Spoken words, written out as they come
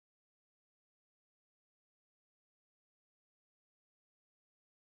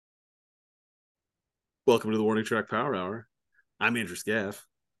Welcome to the Warning Track Power Hour. I'm Andrew Scaff.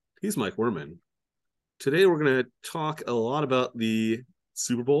 He's Mike Werman. Today we're going to talk a lot about the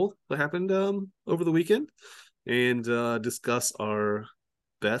Super Bowl that happened over the weekend and discuss our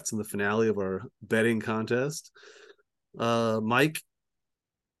bets in the finale of our betting contest. Mike,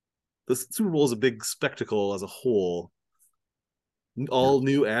 the Super Bowl is a big spectacle as a whole. Yeah. All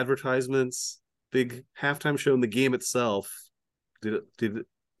new advertisements, big halftime show, in the game itself. Did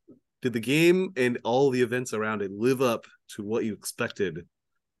did the game and all the events around it live up to what you expected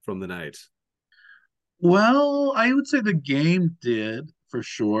from the night? Well, I would say the game did for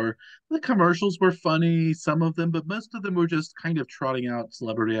sure. The commercials were funny, some of them, but most of them were just kind of trotting out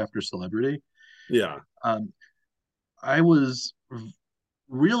celebrity after celebrity. Yeah, Um, I was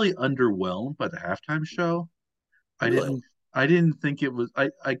really underwhelmed by the halftime show. I really. didn't I didn't think it was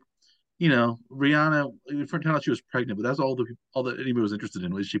Rihanna, it turned out she was pregnant, but that's all that anybody was interested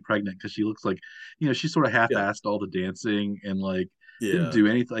in. Was she pregnant? Because she looks like, she sort of Yeah, half-assed all the dancing and like didn't yeah, do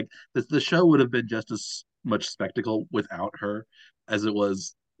anything. Like the show would have been just as much spectacle without her as it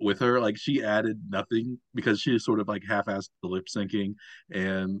was with her. Like she added nothing because she sort of like half-assed the lip syncing,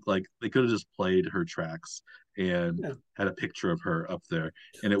 and like they could have just played her tracks and yeah. had a picture of her up there,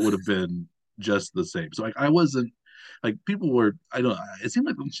 and it would have been just the same. So like I wasn't like people were, I don't know, it seemed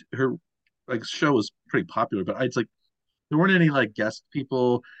like her like show was pretty popular, but it's like there weren't any like guest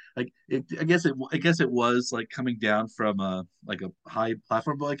people. Like I guess it was like coming down from a like a high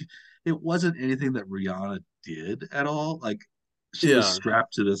platform, but like it wasn't anything that Rihanna did at all. Like she was Yeah,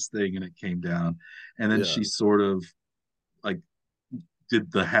 strapped to this thing and it came down, and then yeah, she sort of like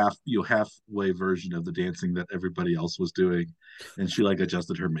did the halfway version of the dancing that everybody else was doing, and she like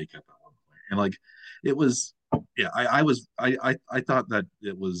adjusted her makeup at one point, and like it was, yeah, I thought that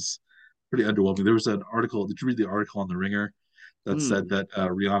it was pretty underwhelming. There was an article. Did you read the article on the Ringer that said mm. that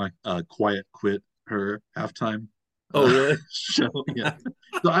Rihanna quiet quit her halftime Oh, really? show? Yeah.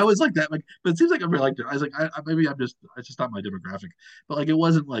 So I was like that, like, but it seems like I really liked her. I was like, maybe it's just not my demographic, but like, it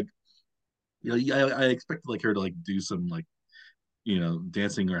wasn't like, I expected like her to like do some like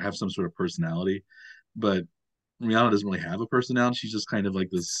dancing or have some sort of personality. But Rihanna doesn't really have a personality. She's just kind of like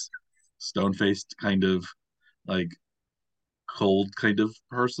this stone faced kind of like cold kind of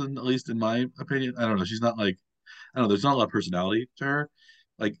person, at least in my opinion. I don't know. She's not like, I don't know. There's not a lot of personality to her.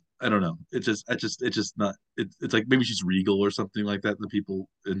 Like I don't know. It's just not. It's like maybe she's regal or something like that people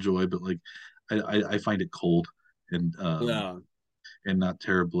enjoy, but like I find it cold and Yeah, not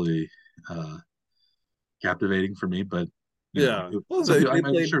terribly uh captivating for me. But yeah. Well, some they, people, they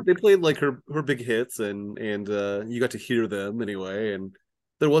I'm played sure. they played like her big hits, and you got to hear them anyway. And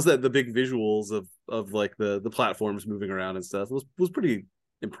there was the big visuals of like the platforms moving around and stuff. It was pretty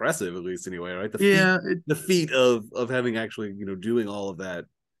impressive, at least anyway, right? Yeah, The feat of having actually doing all of that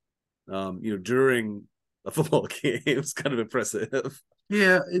during a football game is kind of impressive.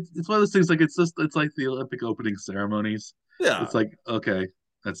 yeah, it's one of those things. Like it's like the Olympic opening ceremonies. Yeah, It's like, okay,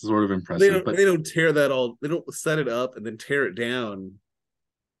 that's sort of they impressive, don't but they don't tear that all. They don't set it up and then tear it down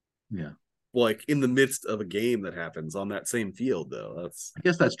yeah, like in the midst of a game that happens on that same field, though. That's I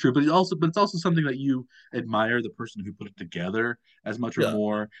guess that's true. But it's also something that you admire the person who put it together as much or yeah,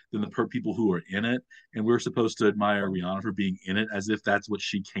 more than the people who are in it. And we're supposed to admire Rihanna for being in it as if that's what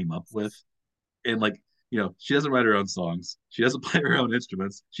she came up with. And like, she doesn't write her own songs. She doesn't play her own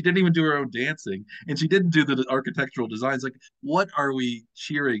instruments. She didn't even do her own dancing, and she didn't do the architectural designs. Like, what are we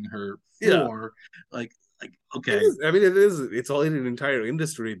cheering her yeah. for? Like, It okay, is. I mean, it is. It's all in an entire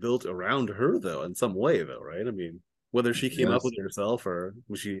industry built around her, though, in some way, though, right? I mean, whether she came up with yes, it herself or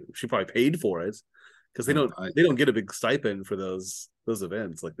she probably paid for it, because yeah, they don't get a big stipend for those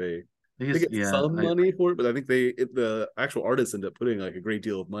events. Like I they guess, get yeah, some money for it, but I think the actual artists end up putting like a great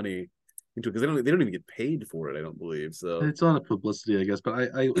deal of money into it because they don't even get paid for it. I don't believe so. it's a lot of publicity, I guess.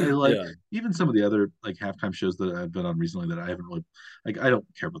 But I like Yeah, even some of the other like halftime shows that I've been on recently that I haven't really like. I don't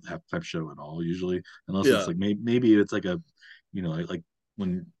care about the halftime show at all usually, unless it's yeah. like maybe it's like a, like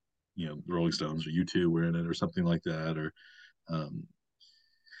when the Rolling Stones or U2 were in it or something like that, or um.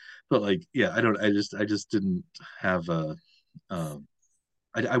 But like, yeah, I don't. I just didn't have a. Um,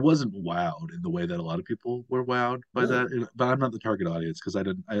 I wasn't wowed in the way that a lot of people were wowed by that. No, But I'm not the target audience because I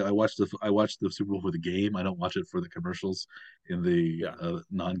didn't. I watched the Super Bowl for the game. I don't watch it for the commercials in the yeah.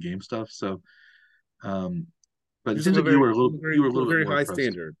 non-game stuff. So, um, but it Just seems like you were a to a little bit very more high impressed.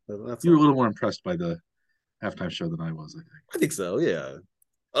 standard. That's You were a all. little more impressed by the halftime show than I was. I think. I think so. Yeah.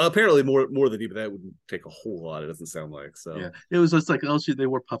 Apparently, more than even that wouldn't take a whole lot. It doesn't sound like Yeah, so. it was just like also they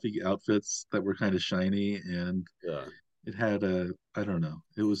wore puffy outfits that were kind of shiny, and Yeah, it had a, I don't know.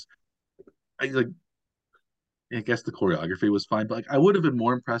 It was I like I guess the choreography was fine, but like I would have been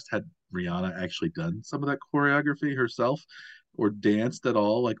more impressed had Rihanna actually done some of that choreography herself or danced at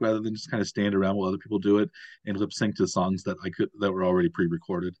all, like rather than just kind of stand around while other people do it and lip sync to songs that were already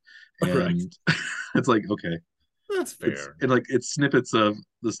pre-recorded. Right. And it's like, okay, That's it's fair. and like it's snippets of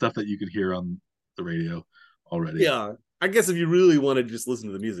the stuff that you could hear on the radio already. Yeah. I guess if you really want to just listen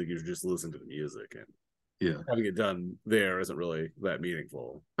to the music, you should just listen to the music, and Yeah. having it done there isn't really that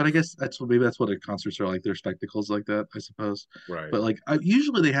meaningful. But I guess maybe that's what concerts are like. They're spectacles like that, I suppose. Right. But like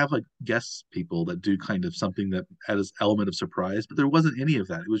usually they have like guest people that do kind of something that has element of surprise. But there wasn't any of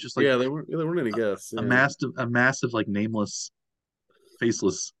that. It was just like Yeah, there weren't any guests. Yeah. a massive like nameless,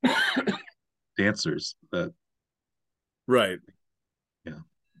 faceless dancers. That Right. yeah,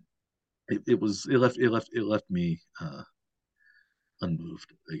 it left me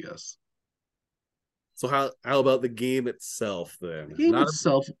unmoved. I guess So how about the game itself the then? game Not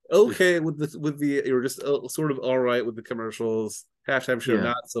itself, okay with the you were just sort of all right with the commercials. Halftime show, yeah.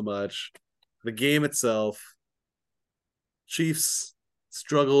 not so much. The game itself, Chiefs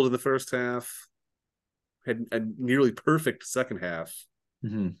struggled in the first half, had a nearly perfect second half.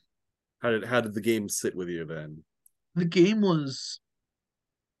 Mhm. How did the game sit with you then? The game was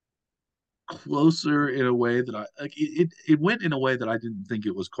closer in a way that I like it went in a way that I didn't think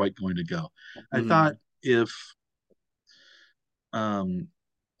it was quite going to go. I thought Mm-hmm. if um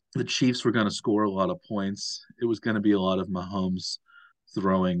the Chiefs were going to score a lot of points, it was going to be a lot of Mahomes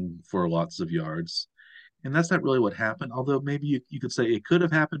throwing for lots of yards. And that's not really what happened. Although maybe you could say it could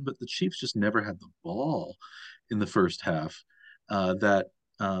have happened, but the Chiefs just never had the ball in the first half. That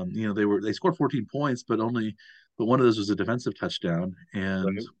they scored 14 points, but one of those was a defensive touchdown, and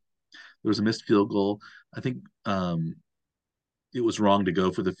Right. there was a missed field goal. I think it was wrong to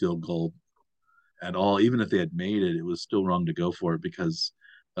go for the field goal at all. Even if they had made it, it was still wrong to go for it because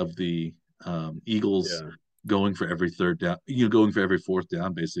of the Eagles Yeah. going for every third down, going for every fourth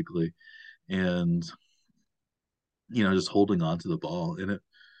down basically, and just holding on to the ball.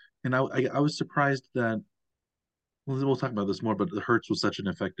 I was surprised that we'll talk about this more, but Hurts was such an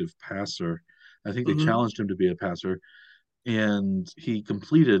effective passer. I think they Mm-hmm. challenged him to be a passer, and he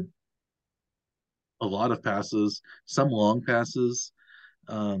completed a lot of passes, some long passes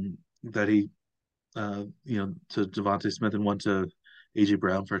that he to Devontae Smith and one to AJ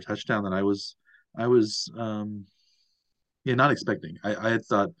Brown for a touchdown that I was yeah, not expecting. I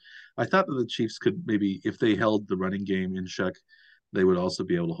thought that the Chiefs could maybe, if they held the running game in check, they would also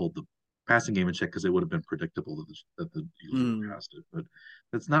be able to hold the passing game in check because it would have been predictable that the Eagles would have Mm. passed it. But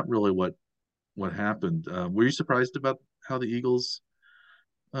that's not really what happened. Were you surprised about how the Eagles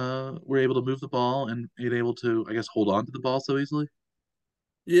were able to move the ball and able to, I guess, hold on to the ball so easily?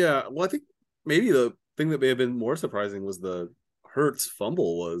 Yeah. Well, I think maybe the thing that may have been more surprising was the Hurts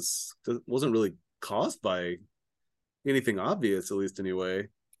fumble wasn't really caused by anything obvious, at least anyway.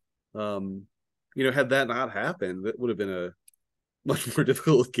 Um, had that not happened, that would have been a much more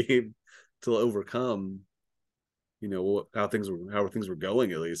difficult game to overcome. How things were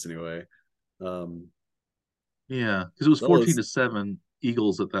going, at least anyway. Um, Yeah, because it was that 14-7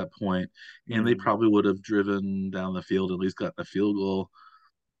 Eagles at that point, and they mm, probably would have driven down the field, at least gotten a field goal.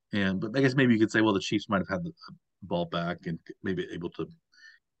 But I guess maybe you could say, well, the Chiefs might have had the ball back and maybe able to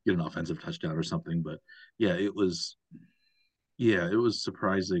get an offensive touchdown or something. But yeah, it was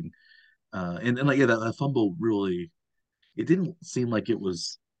surprising. And like, yeah, that fumble really, it didn't seem like it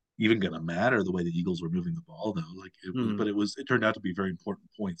was even going to matter the way the Eagles were moving the ball, though. Like it was, but mm. it turned out to be very important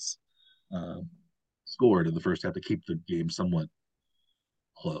points uh, scored in the first half to keep the game somewhat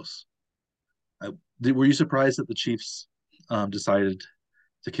close. Were you surprised that the Chiefs decided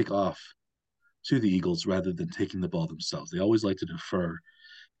to kick off to the Eagles rather than taking the ball themselves? They always like to defer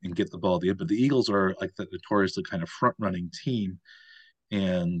and get the ball at the end, but the Eagles are like the notoriously kind of front running team,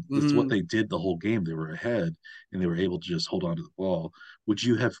 and it's what Mm-hmm. they did the whole game. They were ahead and they were able to just hold on to the ball. Would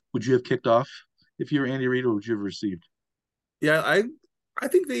you have kicked off if you were Andy Reid, or would you have received? Yeah, I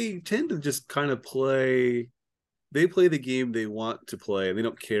think they tend to just kind of play. They play the game they want to play, and they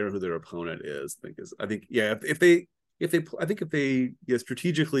don't care who their opponent is. I think yeah, if they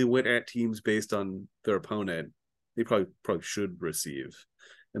strategically went at teams based on their opponent, they probably should receive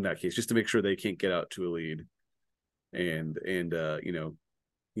in that case, just to make sure they can't get out to a lead and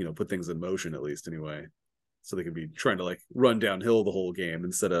put things in motion at least anyway, so they can be trying to like run downhill the whole game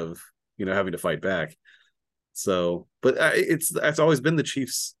instead of having to fight back. So, but it's always been the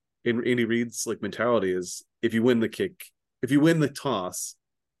Chiefs in Andy Reid's like mentality is if you win the toss,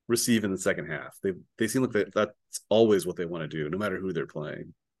 receive in the second half. They seem like that's always what they want to do, no matter who they're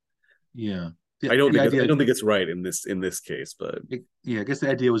playing. Yeah. the I idea, don't think it's right in this case, but yeah, I guess the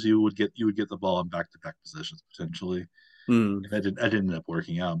idea was you would get the ball in back-to-back possessions potentially, mm, and that didn't end up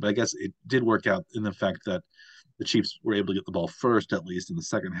working out. But I guess it did work out in the fact that the Chiefs were able to get the ball first, at least in the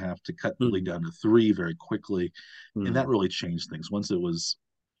second half, to cut the lead mm, down to three very quickly, and that mm. really changed things. Once it was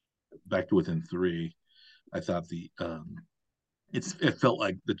back to within three, I thought it felt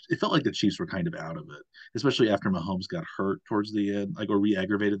like the Chiefs were kind of out of it, especially after Mahomes got hurt towards the end, like or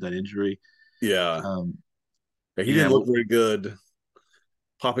re-aggravated that injury. Yeah. Um, Yeah, he yeah, didn't look very good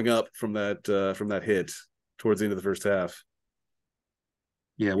popping up from that hit towards the end of the first half.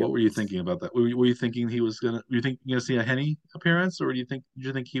 yeah. It What were you was, thinking about that? Were you thinking he was gonna? Were you think you gonna see a Henny appearance, or do you think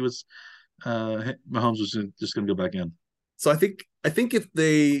he was Mahomes was just gonna go back in? so I think if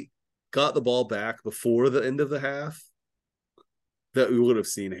they got the ball back before the end of the half, that we would have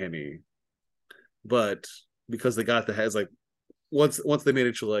seen Hemi. But because they got the heads like once they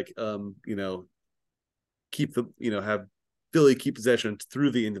managed to keep the have Philly keep possession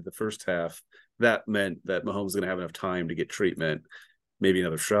through the end of the first half, that meant that Mahomes was going to have enough time to get treatment, maybe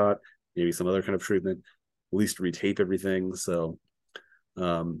another shot, maybe some other kind of treatment, at least retape everything. So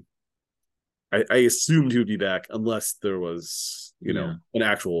um, I assumed he would be back unless there was Yeah, an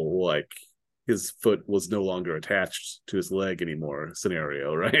actual like his foot was no longer attached to his leg anymore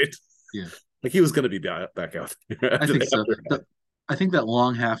scenario, right? yeah. Like he was going to be back out there I after think so. after I think that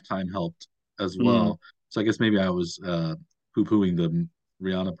long halftime helped as mm. well. So I guess maybe I was poo-pooing the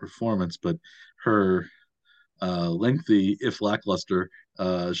Rihanna performance, but her lengthy, if lackluster,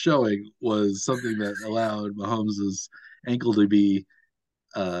 showing was something that allowed Mahomes's ankle to be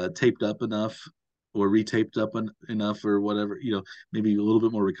taped up enough or retaped up enough or whatever, maybe a little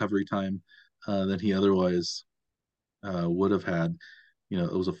bit more recovery time than he otherwise would have had.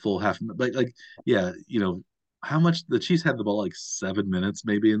 It was a full half, but like, yeah, how much the Chiefs had the ball like 7 minutes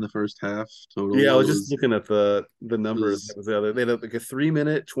maybe in the first half Yeah, I total. was just looking at the It numbers. That was was the other. They had like a 3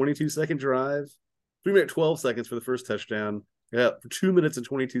 minute, 22 second drive, 3 minute, 12 seconds for the first touchdown. Yeah, for 2 minutes and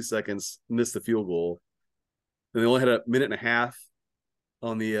 22 seconds, missed the field goal. And they only had a minute and a half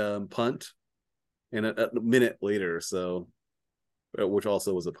on the punt, and a minute later, so which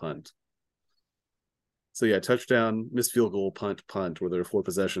also was a punt. So yeah, touchdown, missed field goal, punt, punt, where there were four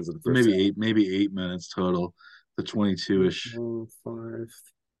possessions in the so first half. maybe 8 minutes total, the 22-ish. Oh, five.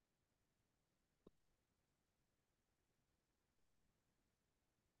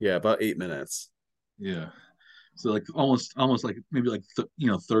 Yeah, about 8 minutes. Yeah. So like almost like maybe like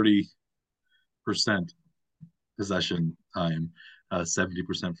 30% possession time,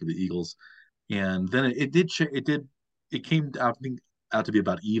 70% for the Eagles, and then it came out, I think, out to be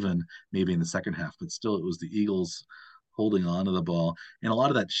about even maybe in the second half, but still it was the Eagles holding on to the ball, and a lot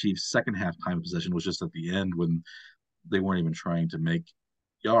of that Chiefs second half time of possession was just at the end when they weren't even trying to make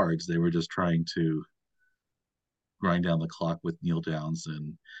yards; they were just trying to grind down the clock with kneel downs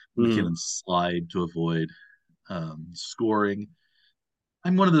and Mm, McKinnon slide to avoid scoring.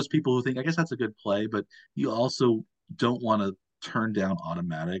 I'm one of those people who think I guess that's a good play, but you also don't want to turn down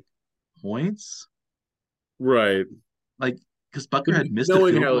automatic points, right. like because But Butker had missed a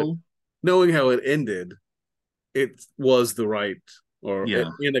knowing field goal. how it ended, it was the right or Yeah,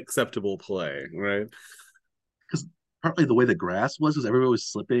 an acceptable play, right? because partly the way the grass was, because everybody was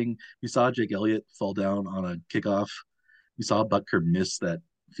slipping. We saw Jake Elliott fall down on a kickoff. We saw Butker miss that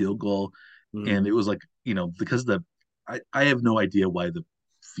field goal, and Mm. it was like because I have no idea why the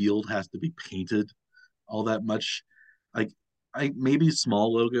field has to be painted all that much. Like I maybe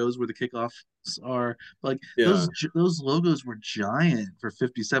small logos where the kickoffs are, like Yeah, those logos were giant for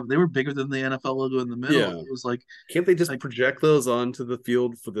 57. They were bigger than the NFL logo in the middle. yeah. It was like Can't they just like project those onto the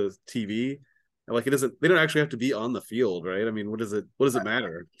field for the TV? Like it doesn't. They don't actually have to be on the field, right? I mean, what does it? What does it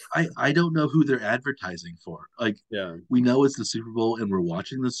matter? I don't know who they're advertising for. Like Yeah, we know it's the Super Bowl and we're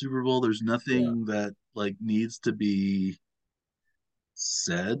watching the Super Bowl. There's yeah. nothing that like needs to be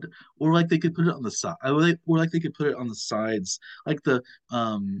said, or like they could put it on the side, or like they could put it on the sides, like the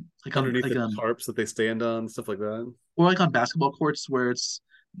like on Underneath the tarps that they stand on, stuff like that. or like on basketball courts where it's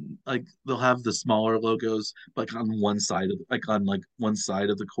like they'll have the smaller logos like on one side of like on like one side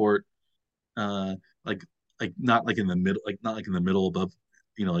of the court, uh like not like in the middle, like not like in the middle above,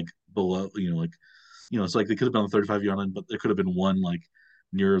 like below, like it's like they could have been on the 35-yard line, but there could have been one like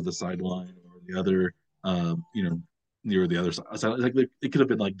near the sideline or the other, near the other side. So, like it could have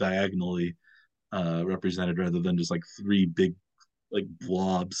been like diagonally represented rather than just like three big like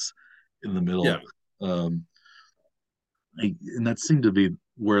blobs in the Yeah, middle. Um, and that seemed to be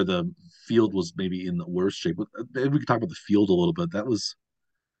where the field was maybe in the worst shape. We could talk about the field a little bit. That was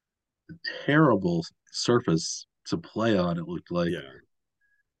a terrible surface to play on. It looked like yeah.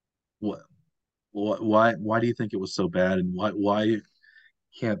 what? why do you think it was so bad, and why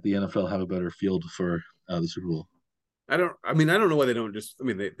can't the NFL have a better field for the Super Bowl? I don't know why they don't just,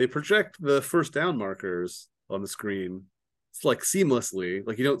 they project the first down markers on the screen. It's like seamlessly.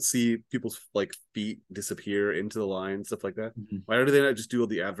 Like you don't see people's like feet disappear into the line, stuff like that. Mhm. Why do they not just do all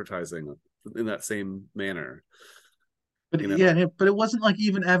the advertising in that same manner? But You yeah, know? but it wasn't like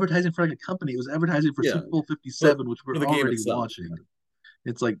even advertising for like a company. It was advertising for Yeah. Super Bowl Or 57, which for we're the game already itself. watching.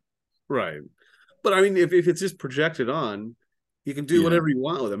 It's like, Right. But if it's just projected on, you can do yeah, whatever you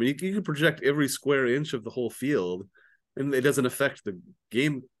want with it. You can project every square inch of the whole field, and it doesn't affect the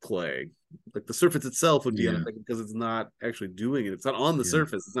gameplay. Like the surface itself would be yeah, unaffected because it's not actually doing it. It's not on the yeah,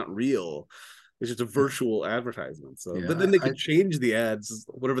 surface. It's not real. It's just a virtual advertisement. So, but yeah. then they could change the ads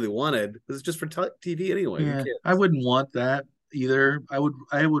whatever they wanted. It's just for TV anyway. Who Yeah, I cares? wouldn't want that either. I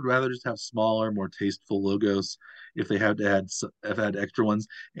would rather just have smaller, more tasteful logos if they had to add if had extra ones,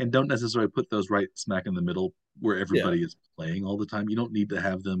 and don't necessarily put those right smack in the middle where Yeah, everybody is playing all the time. You don't need to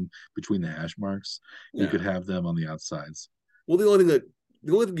have them between the hash marks. You could yeah. have them on the outsides. Well, the only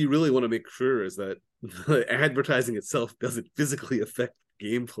thing you really want to make sure is that the advertising itself doesn't physically affect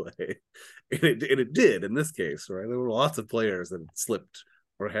gameplay, and it did in this case, right? There were lots of players that slipped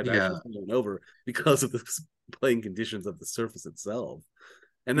or had actually Yeah, fallen over because of the playing conditions of the surface itself,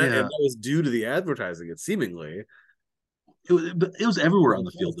 and yeah. that was due to the advertising. It seemingly It was everywhere on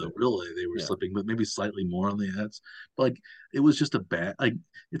really the field caused though. it. Really, they were Yeah, slipping, but maybe slightly more on the ads. But like, it was just a bad. Like,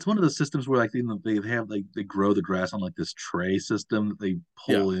 it's one of those systems where like they have like they grow the grass on like this tray system that they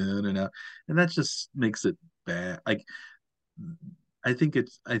yeah, pull in and out, and that just makes it bad. Like, I think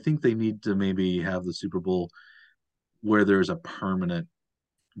they need to maybe have the Super Bowl where there's a permanent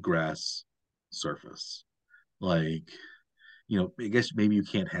grass surface. Like, I guess maybe you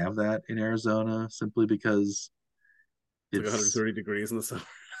can't have that in Arizona simply because it's like it's 130 degrees in the summer.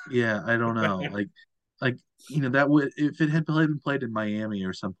 yeah, I don't know. Like that would if it had been played in Miami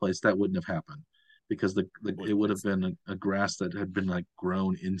or someplace that wouldn't have happened because it Wouldn't would think have so. been a grass that had been like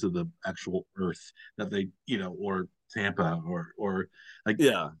grown into the actual earth that they or Tampa or like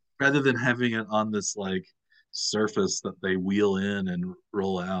Yeah, rather than having it on this like surface that they wheel in and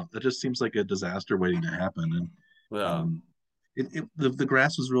roll out. That just seems like a disaster waiting to happen. And yeah. um, the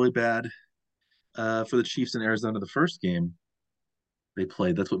grass was really bad for the Chiefs in Arizona the first game they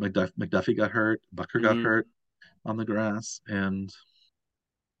played. That's what McDuffie got hurt. Bucker got Mm-hmm. hurt on the grass, and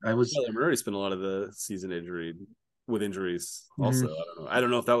I was Kyler Murray spent a lot of the season with injuries. Also, mhm. I don't know. I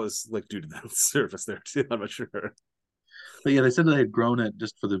don't know if that was like due to the surface there too. I'm not sure. But yeah, they said they had grown it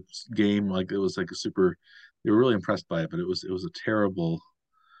just for the game. Like it was like a super. They were really impressed by it, but it was a terrible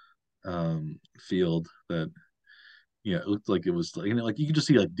field that yeah, it looked like it was like like you could just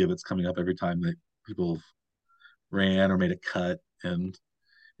see like divots coming up every time that people ran or made a cut, and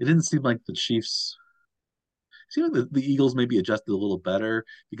it didn't seem like the Chiefs. It seemed like the Eagles maybe adjusted a little better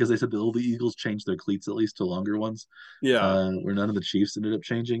because they said that all the Eagles changed their cleats at least to longer ones, Yeah. where none of the Chiefs ended up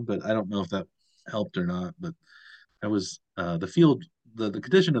changing. But I don't know if that helped or not. But that was the field. The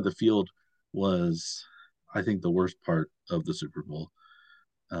condition of the field was, I think, the worst part of the Super Bowl.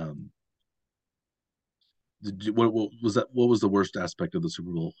 Um, what was that? What was the worst aspect of the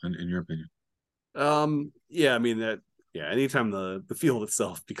Super Bowl in your opinion? Yeah. Yeah. Anytime the field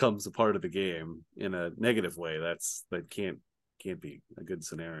itself becomes a part of the game in a negative way, that can't be a good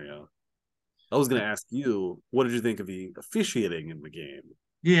scenario. I was going I, to ask you, what did you think of the officiating in the game?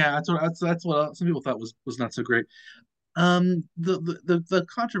 yeah, that's what some people thought was not so great. The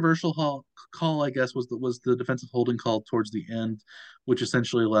controversial call, I guess, was the defensive holding call towards the end, which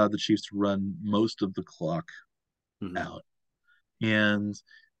essentially allowed the Chiefs to run most of the clock Mm-hmm. out, and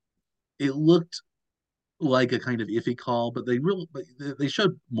it looked like a kind of iffy call, but they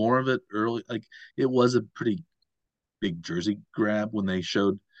showed more of it early. Like it was a pretty big jersey grab when they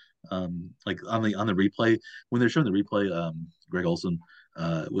showed like on the replay when they're showing the replay Greg Olson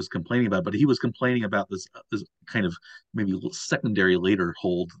was complaining about, but he was complaining about this kind of maybe secondary later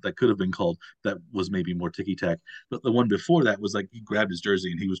hold that could have been called that was maybe more ticky tack, but the one before that was like he grabbed his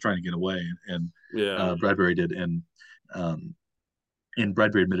jersey and he was trying to get away, and Yeah. Bradbury did, um, and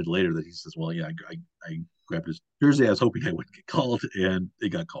Bradbury admitted later that he says, well, yeah, I grabbed his jersey. I was hoping I wouldn't get called, and it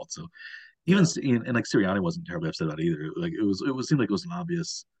got called. So even Yeah. and like Sirianni wasn't terribly upset about it either. Like it seemed like it was an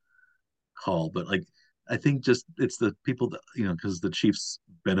obvious call, but like I think just it's the people that because the Chiefs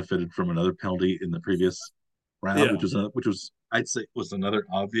benefited from another penalty in the previous round, Yeah. which was I'd say was another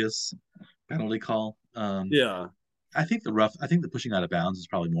obvious penalty call. Yeah. I think the pushing out of bounds is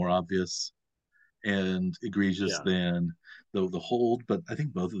probably more obvious and egregious Yeah. than the hold, but I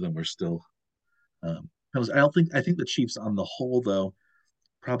think both of them were still. I think the Chiefs on the whole though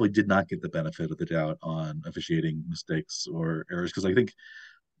probably did not get the benefit of the doubt on officiating mistakes or errors because I think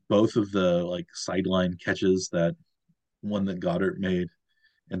both of the like sideline catches, that one that Goddard made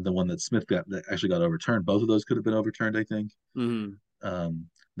and the one that Smith got that actually got overturned, both of those could have been overturned, I think. Mm-hmm.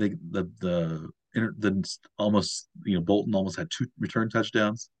 They the almost, Bolton almost had two return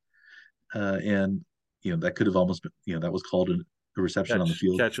touchdowns, and that could have almost been, that was called a reception on the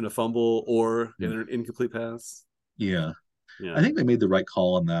field. Catching a fumble or Yeah. an incomplete pass. Yeah. I Yeah. think they made the right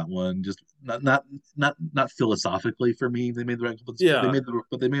call on that one. Just not philosophically for me. They made the right, Yeah.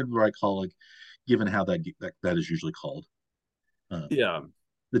 but they made the right call, like given how that is usually called. Um, Yeah.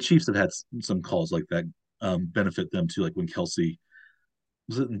 the Chiefs have had some calls like that benefit them too. Like when Kelsey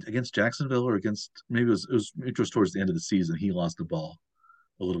was it against Jacksonville or against, maybe it was towards the end of the season. He lost the ball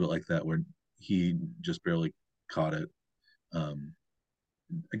a little bit like that where he just barely caught it. Um,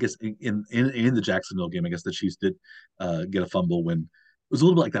 I guess in the Jacksonville game, I guess the Chiefs did get a fumble when it was a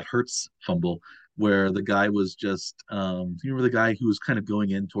little bit like that Hurts fumble where the guy was just you remember the guy who was kind of going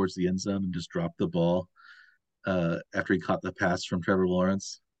in towards the end zone and just dropped the ball after he caught the pass from Trevor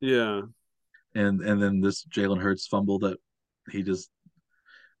Lawrence, Yeah. and then this Jalen Hurts fumble that he just,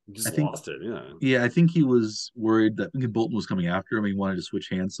 I Just think, lost it. Yeah. yeah, I think he was worried that Bolton was coming after him. He wanted to switch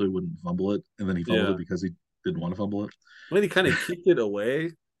hands so he wouldn't fumble it, and then he fumbled it Yeah. because he didn't want to fumble it. When he kind of kicked it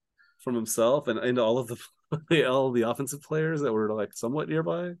away from himself and into all of the all of the offensive players that were like somewhat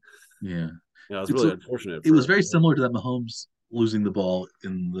nearby. Yeah. Yeah, it was It's really unfortunate it was for very similar to that Mahomes losing the ball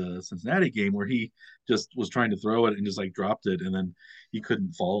in the Cincinnati game where he just was trying to throw it and just like dropped it, and then he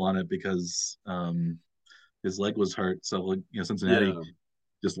couldn't fall on it because his leg was hurt. So like, Cincinnati yeah.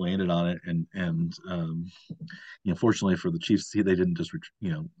 just landed on it, and fortunately for the Chiefs, they didn't just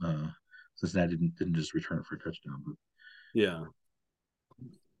Cincinnati didn't just return it for a touchdown. But Yeah.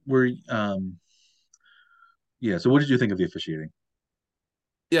 we're yeah. So what did you think of the officiating?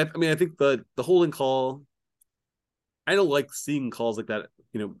 Yeah, I mean I think the holding call, I don't like seeing calls like that,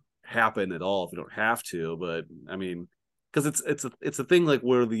 happen at all if you don't have to. But I mean, because it's a thing like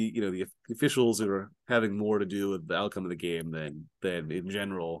where the officials are having more to do with the outcome of the game than in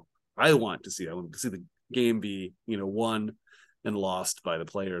general. I want to see the game be won and lost by the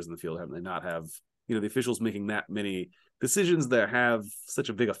players in the field, having they not have the officials making that many decisions that have such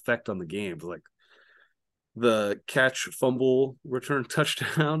a big effect on the game. Like the catch, fumble, return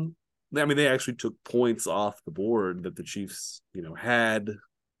touchdown. I mean, they actually took points off the board that the Chiefs, had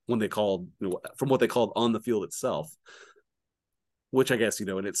when they called, from what they called on the field itself, which I guess,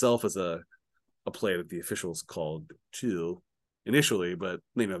 in itself is a play that the officials called too initially, but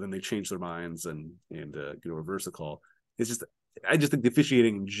then they changed their minds and reverse the call. It's just, I just think the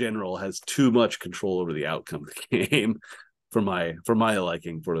officiating in general has too much control over the outcome of the game for my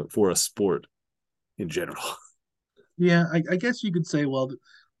liking for a sport in general. Yeah, I guess you could say, well,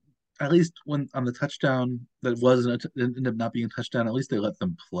 at least when on the touchdown that wasn't ended up not being a touchdown, at least they let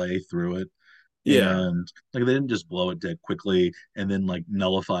them play through it, Yeah. and like they didn't just blow it dead quickly and then like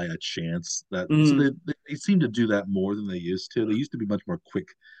nullify a chance that. So Mm-hmm. they seem to do that more than they used to. They used to be much more quick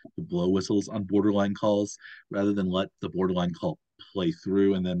to blow whistles on borderline calls rather than let the borderline call play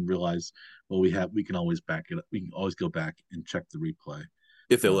through and then realize, well, we can always back it up. We can always go back and check the replay.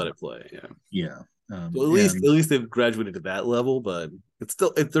 If they let Um, it play. Yeah. yeah, So at least they've graduated to that level, but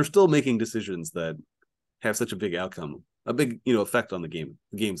they're still making decisions that have such a big outcome, a big effect on the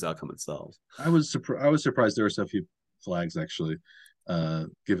game's outcome itself. I was surprised there were so few flags actually,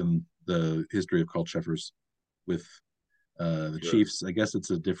 given the history of Carl Cheffers with the Sure. Chiefs. I guess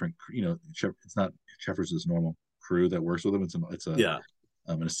it's a different, it's not Cheffers' normal crew that works with him. It's Yeah.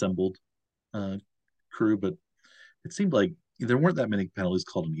 an assembled uh, crew, but it seemed like there weren't that many penalties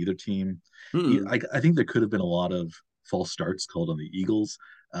called on either team. Mm-mm. I think there could have been a lot of false starts called on the Eagles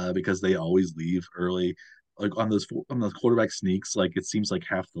because they always leave early. Like on those quarterback sneaks, like it seems like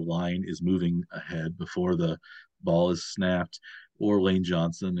half the line is moving ahead before the ball is snapped, or Lane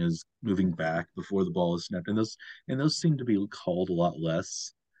Johnson is moving back before the ball is snapped, and those seem to be called a lot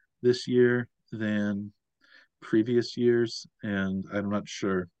less this year than previous years, and I'm not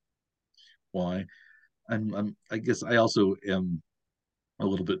sure why. I guess I also am a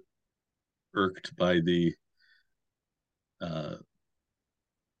little bit irked by uh,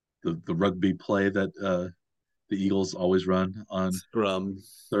 the rugby play that the Eagles always run on Scrum.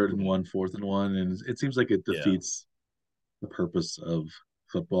 third and one, fourth and one, and it seems like it Yeah. defeats the purpose of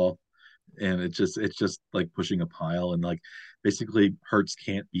football. And it's just like pushing a pile, and like basically Hurts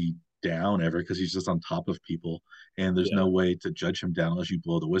can't be down ever because he's just on top of people, and there's Yeah. no way to judge him down unless you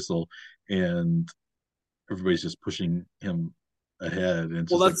blow the whistle, and everybody's just pushing him ahead, and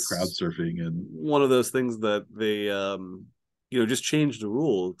it's Well, just like crowd that's surfing and one of those things that just change the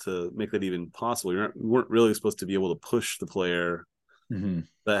rule to make that even possible. You weren't really supposed to be able to push the player Hmm.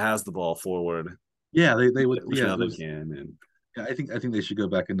 that has the ball forward, Yeah, they would. which Yeah, now it they was. can. And Yeah, I think they should go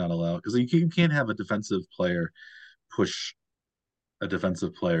back and not allow it because you can't have a defensive player push a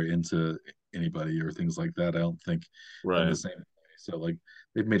defensive player into anybody or things like that. I don't think in the right, same way. So like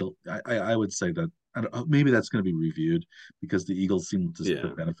they've made I would say that maybe that's going to be reviewed because the Eagles seem to yeah,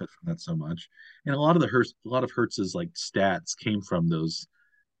 benefit from that so much. And a lot of Hurts's like stats came from those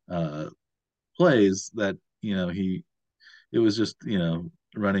uh plays that he it was just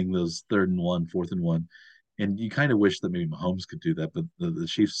running those 3rd and 1, 4th and 1, and you kind of wish that maybe Mahomes could do that, but the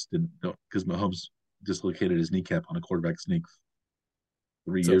Chiefs didn't because Mahomes dislocated his kneecap on a quarterback sneak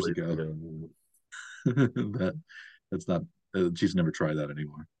 3 years several ago. years ago. that that's not the Chiefs never try that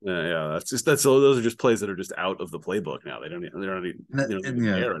anymore. Yeah, that's those are just plays that are just out of the playbook now. And, they don't and even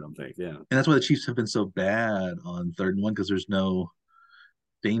yeah, care. I don't think. Yeah, and that's why the Chiefs have been so bad on 3rd and 1 because there's no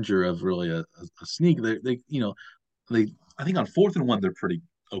danger of really a sneak. They I think on 4th and 1 they're pretty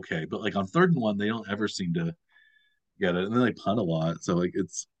okay, but like on 3rd and 1 they don't ever seem to get it, and then they punt a lot. So like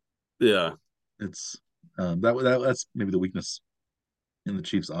yeah. it's that's maybe the weakness in the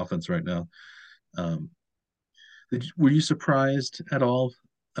Chiefs offense right now. Um, were you surprised at all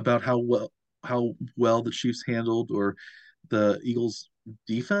about how well the Chiefs handled or the Eagles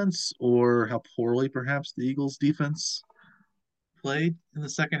defense, or how poorly perhaps the Eagles defense played in the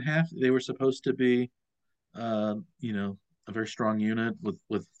second half? They were supposed to be, a very strong unit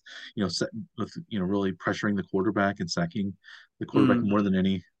with set, with really pressuring the quarterback and sacking the quarterback Mm. more than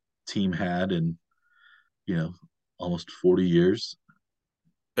any team had in you know almost 40 years.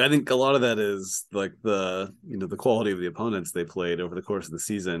 I think a lot of that is like the quality of the opponents they played over the course of the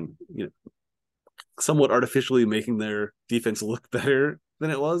season. Somewhat artificially making their defense look better than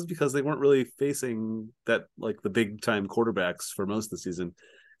it was because they weren't really facing that like the big time quarterbacks for most of the season.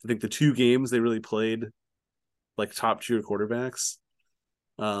 I think the two games they really played like top tier quarterbacks,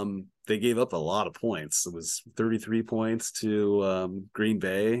 they gave up a lot of points. It was 33 points to Green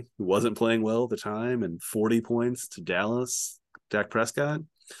Bay, who wasn't playing well at the time, and 40 points to Dallas, Dak Prescott,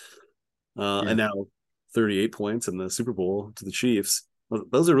 Yeah, and now 38 points in the Super Bowl to the Chiefs.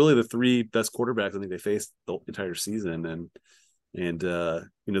 Those are really the three best quarterbacks I think they faced the entire season, and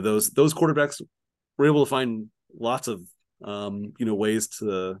those quarterbacks were able to find lots of ways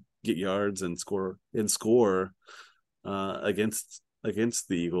to get yards and score against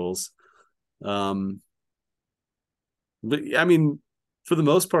the Eagles. But I mean, for the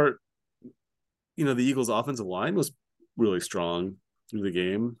most part, the Eagles' offensive line was really strong through the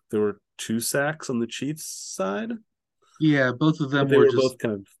game. There were two sacks on the Chiefs side, yeah, both of but them they were were just both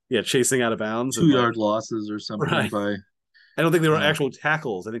kind of chasing out of bounds and like 2 yard losses or something right. by I don't think they were uh actual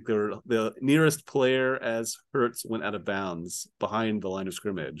tackles. I think they were the nearest player as Hurts went out of bounds behind the line of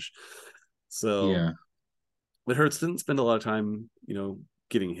scrimmage. So, yeah. but Hurts didn't spend a lot of time,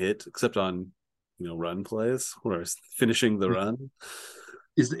 getting hit except on, run plays or finishing the run.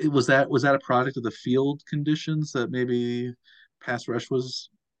 Was that a product of the field conditions that maybe pass rush was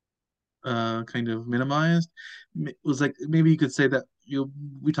kind of minimized? It was like maybe you could say that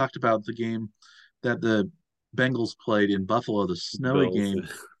we talked about the game that the Bengals played in Buffalo, the snowy Bills. game,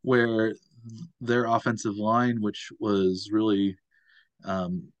 where their offensive line, which was really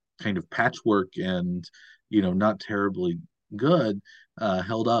um, kind of patchwork and not terribly good,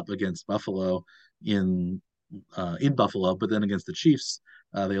 held up against Buffalo in in Buffalo, but then against the Chiefs,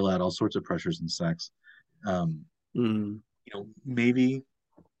 they allowed all sorts of pressures and sacks. Um, Mm. maybe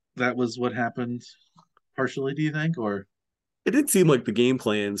that was what happened partially. Do you think, or It did seem like the game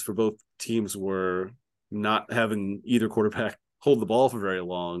plans for both teams were not having either quarterback hold the ball for very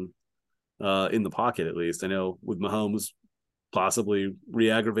long, in the pocket at least. I know with Mahomes possibly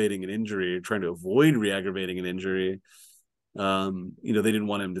re-aggravating an injury, trying to avoid re-aggravating an injury. They didn't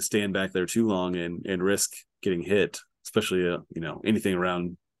want him to stand back there too long and risk getting hit, especially anything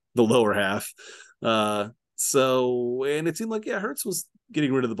around the lower half. And it seemed like Hurts was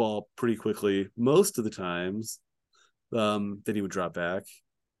getting rid of the ball pretty quickly most of the times. That he would drop back.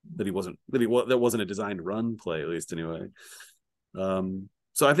 That wasn't a designed run play at least anyway.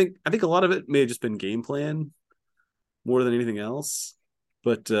 So I think a lot of it may have just been game plan more than anything else.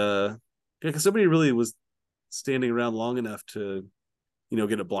 But because somebody really was standing around long enough to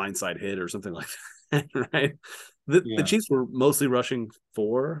get a blindside hit or something like that, right? The yeah, Chiefs were mostly rushing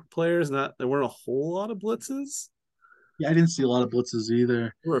four players, not there weren't a whole lot of blitzes. yeah, I didn't see a lot of blitzes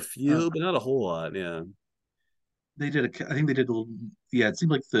either. There were a Uh, few, but not a whole lot. Yeah. I think they did a little. Yeah, it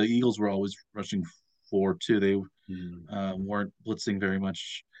seemed like the Eagles were always rushing 4 too. They Mm. weren't blitzing very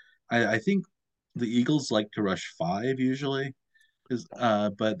much. I think the Eagles like to rush 5 usually. is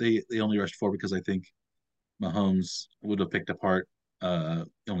but they only rushed four because I think Mahomes would have picked apart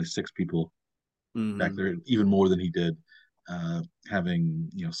only six people back Hmm. there, even more than he did having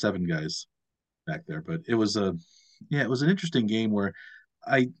seven guys back there. But it was a yeah, it was an interesting game where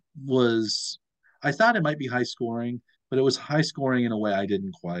I was I thought it might be high scoring, but it was high scoring in a way I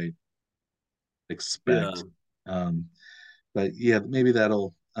didn't quite Yeah, expect. Um, but yeah, maybe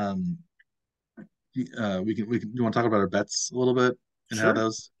that'll we can you want to talk about our bets a little bit and how sure.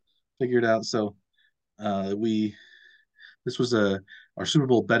 those figured out. So we this was a our Super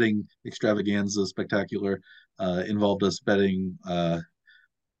Bowl betting extravaganza spectacular. Involved us betting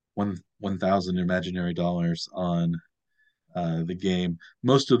 1,000 imaginary dollars on the game.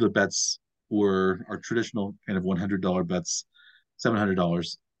 Most of the bets were our traditional kind of $100 bets,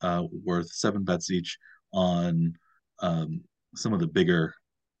 $700 worth, seven bets each on um, some of the bigger,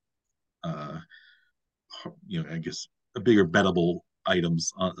 uh, I guess, bigger bettable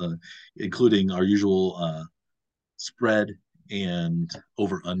items, including our usual spread and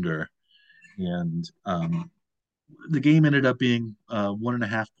over under. And the game ended up being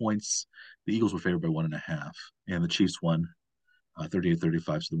 1.5 points. The Eagles were favored by 1.5, and the Chiefs won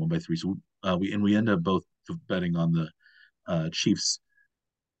 38-35, so they won by three. So we ended up both betting on the Chiefs,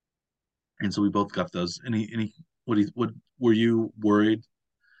 and so we both got those. Any what were you worried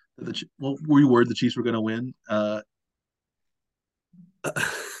that were you worried the Chiefs were going to win? I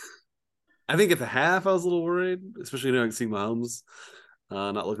think at the half I was a little worried, especially knowing seeing Mahomes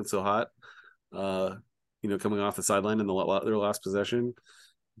not looking so hot. Uh, coming off the sideline in their last possession.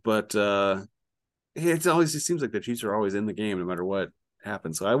 But it always just seems like the Chiefs are always in the game no matter what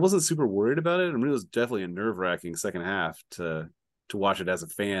happens. So I wasn't super worried about it. I mean, it was definitely a nerve wracking second half to watch it as a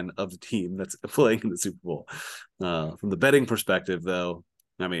fan of the team that's playing in the Super Bowl. From the betting perspective, though,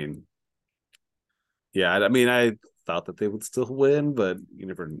 I mean, yeah, I mean, I thought that they would still win, but you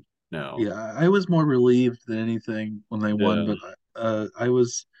never know. Yeah, I was more relieved than anything when they won, Yeah, but I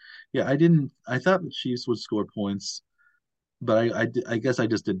was, yeah, I didn't. I thought the Chiefs would score points, but I guess I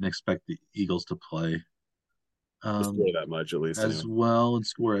just didn't expect the Eagles to play the um, score that much at least, as anyway. well and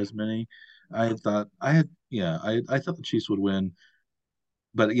score as many. I thought I had, yeah, I thought the Chiefs would win,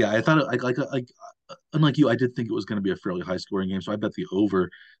 but yeah, I thought like unlike you, I did think it was going to be a fairly high scoring game, so I bet the over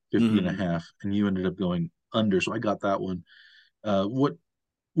 50 and a Mm-hmm. half, and you ended up going under, so I got that one.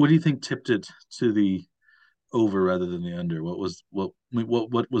 What do you think tipped it to the over rather than the under? What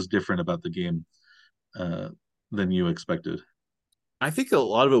was different about the game uh, than you expected? I think a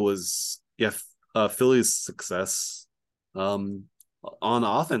lot of it was Philly's success um, on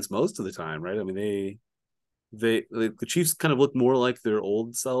offense most of the time, right? I mean, the Chiefs kind of look more like their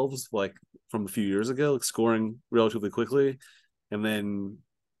old selves, like from a few years ago, like scoring relatively quickly, and then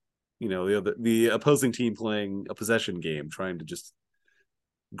the opposing team playing a possession game, trying to just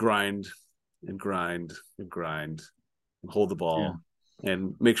grind and grind and grind and hold the Yeah, ball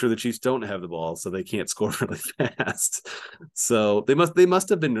and make sure the Chiefs don't have the ball so they can't score really fast. So they must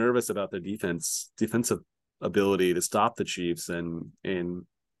have been nervous about their defensive ability to stop the Chiefs and they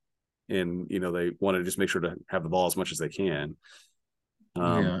want to just make sure to have the ball as much as they can.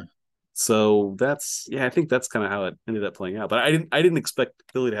 Um, yeah, so that's I think that's kind of how it ended up playing out. But I didn't expect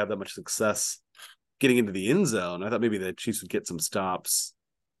Philly to have that much success getting into the end zone. I thought maybe the Chiefs would get some stops,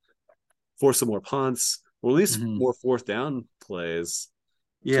 force some more punts, or at least hmm more fourth down plays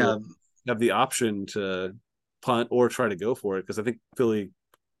to yeah, have the option to punt or try to go for it. Because I think Philly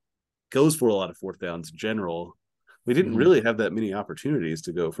goes for a lot of fourth downs in general. We didn't hmm really have that many opportunities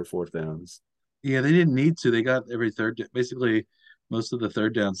to go for fourth downs. yeah. They didn't need to. They got every basically most of the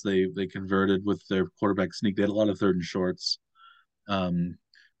third downs they converted with their quarterback sneak. They had a lot of third and shorts. Um,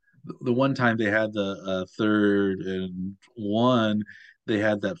 the one time they had the third and one, they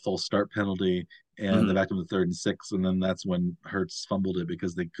had that false start penalty, and they Mm-hmm. backed them to third and six, and then that's when Hertz fumbled it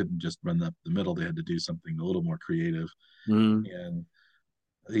because they couldn't just run up the middle; they had to do something a little more creative. Mm-hmm. And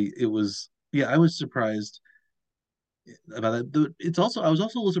it was, yeah, I was surprised about it. It's also I was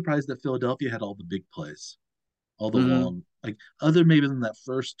also a little surprised that Philadelphia had all the big plays, all the Mm-hmm. long, like other maybe than that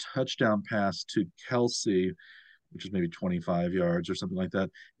first touchdown pass to Kelsey, which is maybe 25 yards or something like that.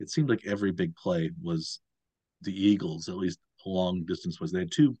 It seemed like every big play was the Eagles, at least long distance was. They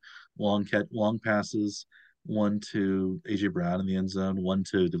had two long passes, one to AJ Brown in the end zone, one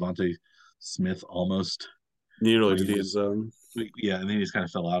to Devontae Smith almost Nearly when to he the end was zone. yeah, and then he just kind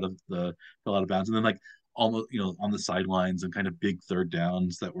of fell out of bounds. And then like almost on the sidelines and kind of big third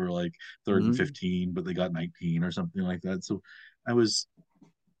downs that were like third and Mm-hmm. 15, but they got 19 or something like that. So I was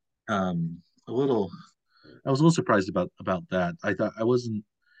um a little I was a little surprised about that. I thought I wasn't.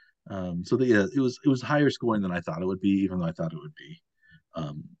 Yeah, it was higher scoring than I thought it would be, even though I thought it would be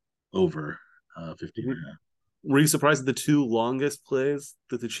um, over 50 and a half. Were you surprised that the two longest plays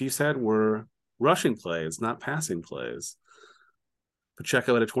that the Chiefs had were rushing plays, not passing plays?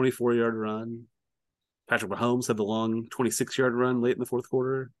 Pacheco had a 24-yard run. Patrick Mahomes had the long 26-yard run late in the fourth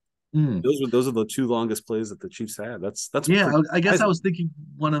quarter. Mm. Those are the two longest plays that the Chiefs had. That's Yeah, pretty I guess I was surprising. thinking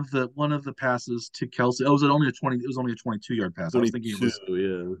one of the passes to Kelsey. Oh, was it only a 20? It was only a 22-yard pass. I was thinking it 22, was.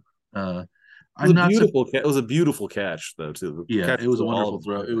 yeah. Uh, It was I'm a not. beautiful catch. It was a beautiful catch though too. The Yeah, catch it was a for all of wonderful them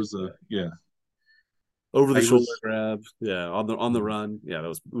throw. were It perfect. was a Yeah. yeah. Over the I shoulder was grab. Yeah, on the run. Yeah, that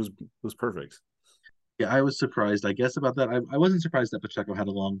was perfect. yeah, I was surprised. I guess about that. I wasn't surprised that Pacheco had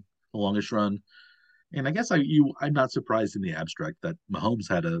a longish run, and I guess I'm not surprised in the abstract that Mahomes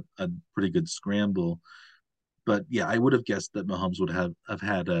had a pretty good scramble. But yeah, I would have guessed that Mahomes would have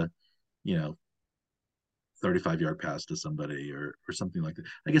had a you know 35-yard pass to somebody or something like that.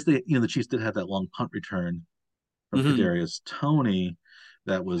 I guess the Chiefs did have that long punt return from Mm-hmm. Kadarius Toney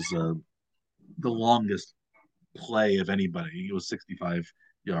that was the longest play of anybody. It was 65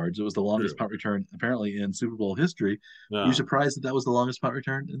 yards. It was the longest True. punt return apparently in Super Bowl history. Were you Yeah. surprised that that was the longest punt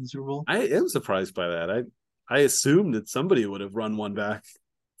return in the Super Bowl? I am surprised by that. I assumed that somebody would have run one back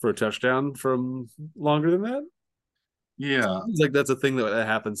for a touchdown from longer than that. Yeah, Seems like that's a thing that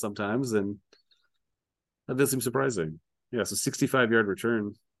happens sometimes, and that does seem surprising. Yeah, so 65-yard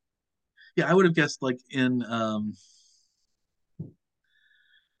return. yeah. I would have guessed like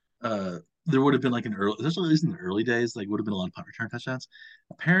there would have been like an early, especially at least in the early days, like would have been a lot of punt return touchdowns.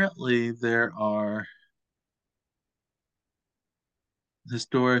 Apparently, there are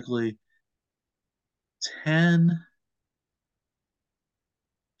historically 10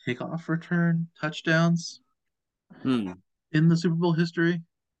 kickoff return touchdowns Hmm. in the Super Bowl history.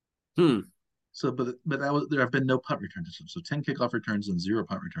 Hmm. So, but there have been no punt return touchdowns. So 10 kickoff returns and zero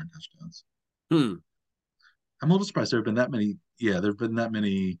punt return touchdowns. Hmm. I'm a little surprised there have been that many. Yeah, there have been that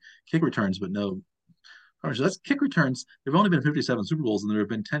many kick returns, but no. That's kick returns. There've only been 57 Super Bowls, and there have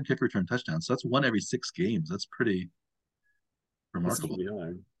been 10 kick return touchdowns. So that's one every 6 games. That's pretty This is remarkable. pretty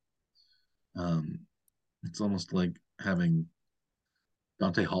high. Um, it's almost like having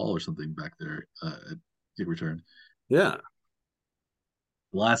Dante Hall or something back there at kick return. Yeah.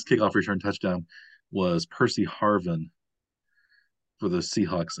 The last kickoff return touchdown was Percy Harvin for the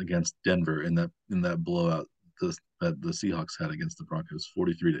Seahawks against Denver in that blowout that the Seahawks had against the Broncos,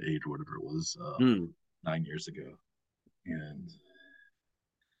 43-8 or whatever it was, Hmm. 9 years ago. And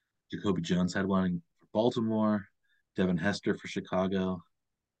Jacoby Jones had one for Baltimore, Devin Hester for Chicago,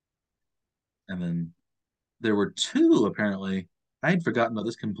 and then there were two apparently. I had forgotten about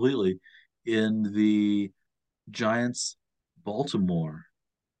this completely in the Giants Baltimore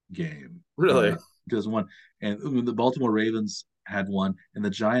game. Really? Because one and the Baltimore Ravens had one and the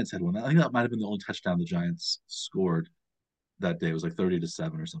Giants had one. I think that might have been the only touchdown the Giants scored that day. It was like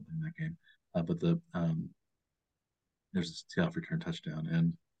 30-7 or something in that game. But there's a kickoff return touchdown,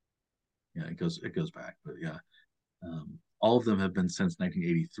 and yeah, it goes back. But yeah, all of them have been since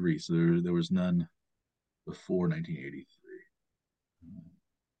 1983. So there was none before 1983.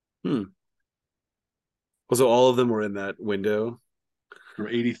 Hmm. Well, so all of them were in that window. From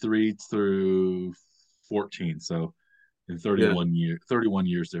 83 through 14. So in Yeah. 31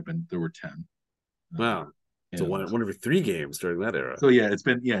 years there were 10. Um, Wow. So and one every three games during that era. so yeah, it's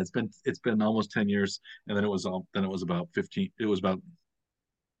been almost 10 years, and then it was about 15. It was about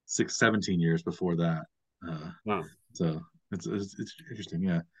 17 years before that. Uh, Wow. so it's interesting.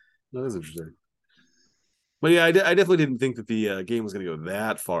 Yeah, That is interesting. But yeah, I definitely didn't think that the game was going to go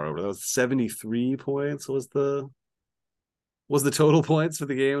that far over. That was 73 points was the total points for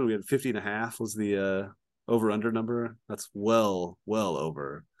the game, and we had 50 and a half was the over under number. That's well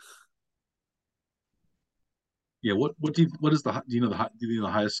over. yeah. What is the do you know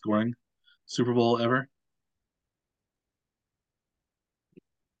the highest scoring Super Bowl ever?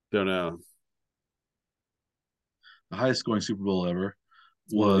 Don't know. The highest scoring Super Bowl ever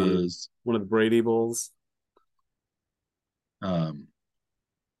It's was one of the Brady Bowls. um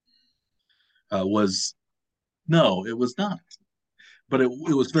was no, it was not, but it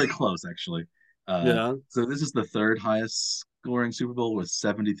was very close actually. Yeah. So this is the third highest scoring Super Bowl with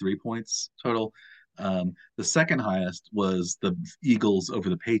 73 points total. The second highest was the Eagles over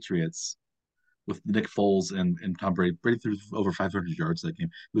the Patriots with Nick Foles and Tom Brady. Brady threw over 500 yards that game.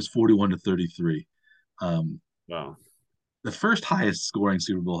 It was 41-33. Um, Wow. the first highest scoring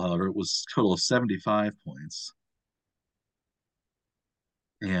Super Bowl, however, was a total of 75 points.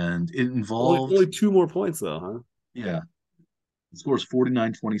 And it involved, Only two more points though, huh? yeah, the score was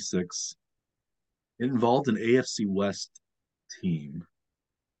 49-26. It involved an AFC West team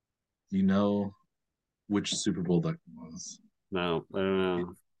Do you know which Super Bowl that was? No, I don't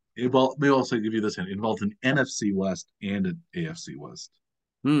know. Well, maybe I'll also give you this hint. It involved an NFC West and an AFC West.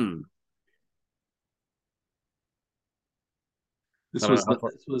 Hmm. I This don't know was how the,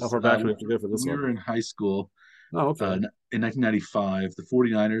 far this how was far back do we have to go for this we were one. in high school Oh, okay. in 1995. The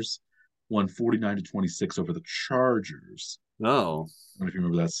 49ers won 49 to 26 over the Chargers. No. I don't know if you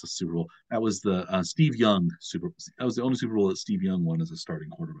remember that Super Bowl. That was the Steve Young Super. That was the only Super Bowl that Steve Young won as a starting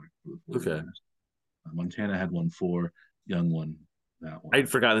quarterback for the Okay. 49ers. Montana had won four. Young won that one. I'd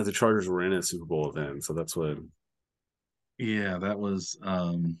forgotten that the Chargers were in a Super Bowl then, so that's what. Yeah, that was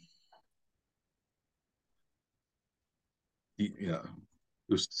yeah, it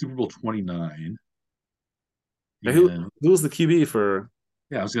was Super Bowl 29. Hey, And who was the QB for?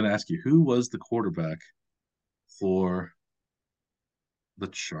 yeah, I was going to ask you who was the quarterback for the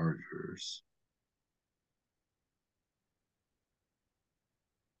Chargers.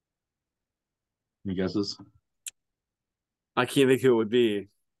 Any guesses? I can't think who it would be.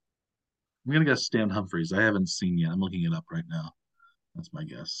 I'm going to guess Stan Humphries. I haven't seen yet. I'm looking it up right now. That's my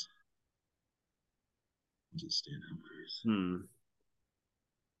guess. Is it Stan Humphries? Hmm.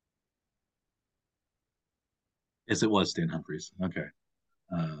 Yes, it was Stan Humphries. Okay.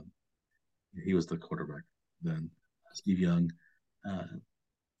 Uh, he was the quarterback then. Steve Young. Uh,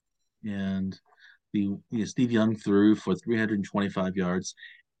 and Steve Young threw for 325 yards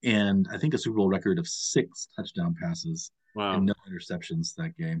and I think a Super Bowl record of six touchdown passes and Wow. no interceptions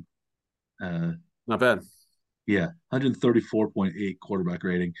that game. Uh, Not bad. yeah, 134.8 quarterback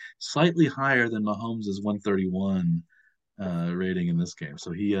rating, slightly higher than Mahomes' 131 rating in this game.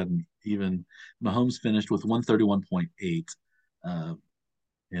 So he had even Mahomes finished with 131.8, uh,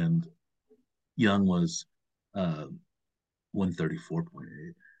 and Young was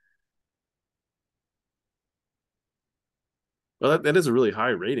 134.8. Well, that is a really high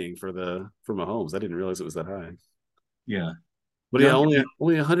rating for Mahomes. I didn't realize it was that high. Yeah, But yeah, Young,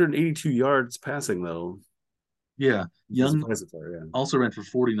 only 182 yards passing though. yeah, The Young surprising part, yeah. also ran for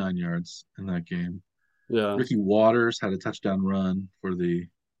 49 yards in that game. Yeah. Ricky Waters had a touchdown run for the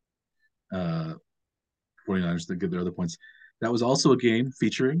uh, 49ers to get their other points. That was also a game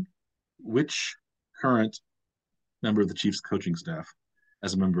featuring which current member of the Chiefs coaching staff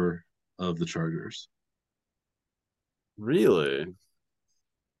as a member of the Chargers. Really?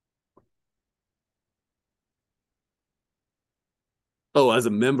 Oh, as a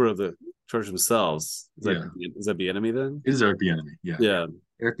member of the church themselves. Yeah, Is that the enemy then? it is Eric Bieniemy. Yeah, Yeah.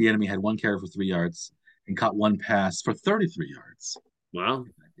 Eric Bieniemy had one carry for 3 yards and caught one pass for 33 yards Well,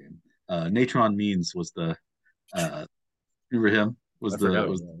 in that game. Natron Means was the uh, remember him I forgot about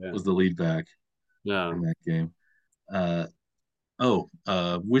was that. Yeah. was the lead back Yeah. in that game. Uh,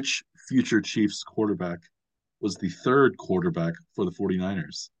 which future Chiefs quarterback was the third quarterback for the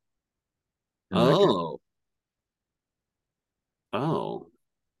 49ers in that game? Oh. Oh.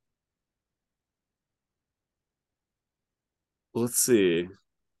 Let's see.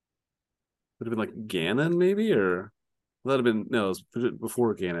 Would have been like Gannon, maybe, or that'd have been no, it was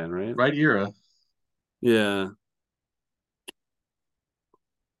before Gannon, right? Right era. Yeah.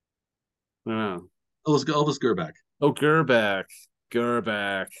 I don't know. Elvis Gerback. Oh, Gerback.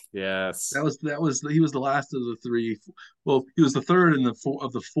 Gerback. Yes. That was he was the last of the three. Well, he was the third in the four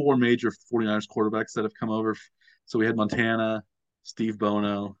of the four major 49ers quarterbacks that have come over. So we had Montana, Steve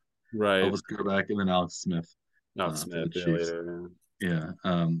Bono, Right. Elvis Gerback, and then Alex Smith Not for Smith, the yeah, Chiefs. later. Yeah,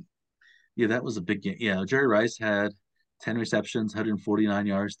 yeah, that was a big game. Yeah, Jerry Rice had 10 receptions, 149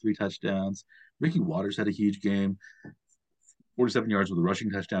 yards, three touchdowns. Ricky Waters had a huge game, 47 yards with a rushing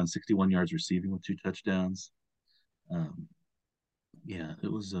touchdown, 61 yards receiving with two touchdowns. Um, yeah,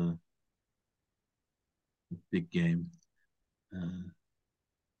 it was a big game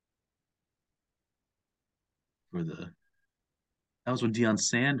for the. That was when Deion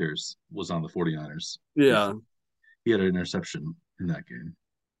Sanders was on the 49ers. Yeah. Before he had an interception in that game.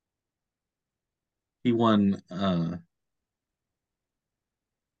 He won.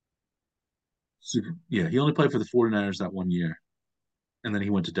 Yeah, he only played for the 49ers that one year, and then he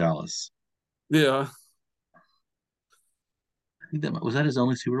went to Dallas. Yeah. I think that was that his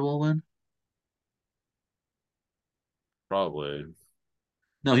only Super Bowl win. Probably.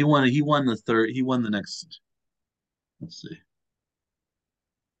 No, he won. He won the third. He won the next. Let's see.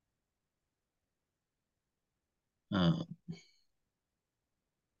 Uh,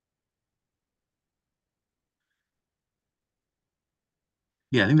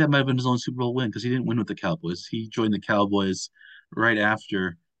 yeah, I think that might have been his only Super Bowl win because he didn't win with the Cowboys. He joined the Cowboys right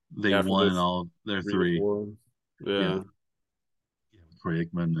after they After won this all their three or three. four. Yeah, Yeah. yeah, with Troy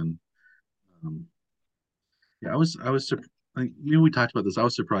Aikman and um, yeah, I was like we talked about this. I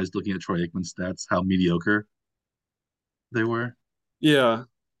was surprised looking at Troy Aikman's stats how mediocre they were Yeah,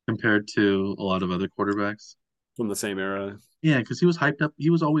 compared to a lot of other quarterbacks. from the same era. Yeah, because he was hyped up. He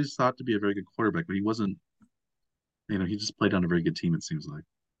was always thought to be a very good quarterback, but he wasn't. He just played on a very good team. It seems like.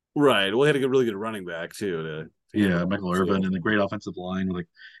 Right. Well, he had a really good running back too to handle Yeah, all Michael the Irvin field. and the great offensive line with like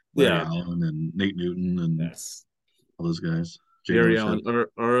Larry Yeah. Allen and Nate Newton and Yes. all those guys. Jay Larry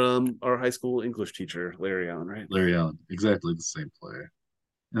Northrup, Allen, our high school English teacher, Larry Allen, right? Larry Allen, exactly the same player.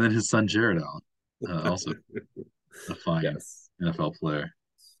 And then his son Jared Allen, also a fine Yes. NFL player,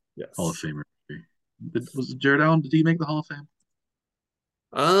 Hall of Yes. Famer. Was Jared Allen? Did he make the Hall of Fame?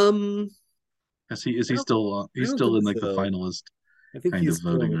 Um, Is I he don't, still I he's don't still think in like the so. finalist I think kind he's of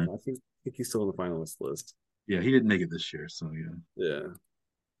still voting, on right? the. I think he's still on the finalist list. Yeah, he didn't make it this year, so yeah. Yeah.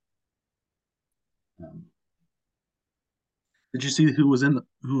 Um, did you see who was in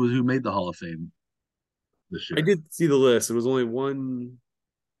who made the Hall of Fame this I year? did see the list. There was only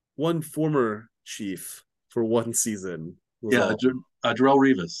one former Chief for one season was Yeah, all. Darrell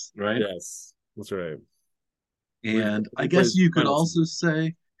Revis, right? Yes, that's right. And I He guess plays you could final also season.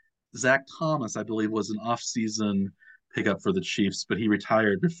 say Zach Thomas, I believe, was an off-season pickup for the Chiefs, but he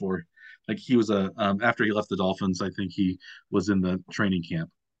retired before. Like he was a after he left the Dolphins, I think he was in the training camp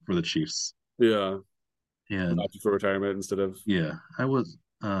for the Chiefs. Yeah, And opted for retirement instead of yeah, I was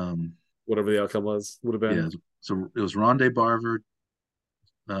whatever the outcome would have been. yeah. So it was Rondé Barber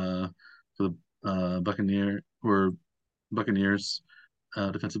for the Buccaneers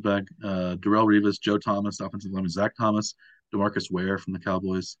defensive back, Darrell Revis, Joe Thomas, offensive lineman, Zach Thomas, Demarcus Ware from the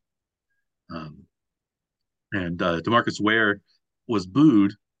Cowboys. Um, and Demarcus Ware was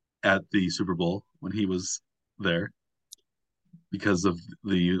booed at the Super Bowl when he was there because of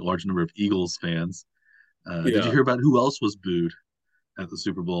the large number of Eagles fans. Did you Yeah, hear about who else was booed at the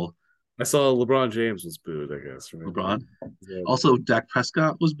Super Bowl? I saw LeBron James was booed. I guess right. LeBron. Yeah. Also, Dak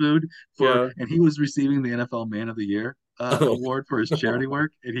Prescott was booed Yeah. and he was receiving the NFL Man of the Year Oh, award for his charity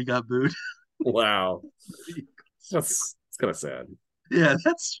work, and he got booed. wow. That's kind of sad.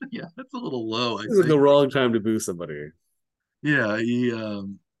 That's a little low, I This is like think. the wrong time to boo somebody. Yeah, he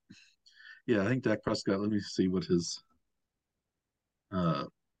yeah, I think Dak Prescott. Let me see what his uh,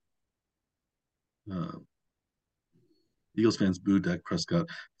 uh, Eagles fans booed Dak Prescott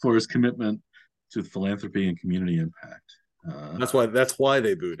for his commitment to philanthropy and community impact. That's why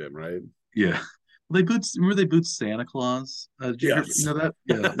they booed him, right? Yeah, well, they booed. Remember they booed Santa Claus? Did you hear? You Yes. know that?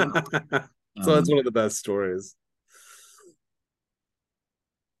 Yeah. So that's Um, one of the best stories.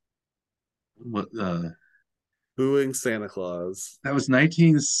 what? Booing Santa Claus. That was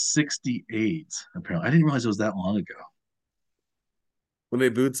 1968. Apparently, I didn't realize it was that long ago. When they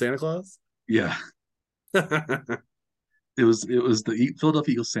booed Santa Claus? Yeah, it was the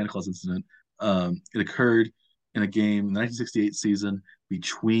Philadelphia Eagles Santa Claus incident. It occurred in a game in the 1968 season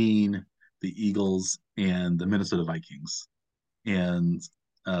between the Eagles and the Minnesota Vikings, and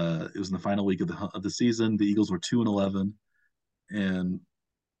it was in the final week of the season. The Eagles were 2-11, and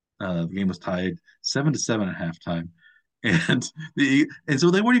the game was tied 7-7 at halftime. And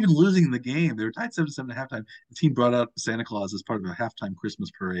so they weren't even losing the game. They were tied 7-7 at halftime. The team brought out Santa Claus as part of a halftime Christmas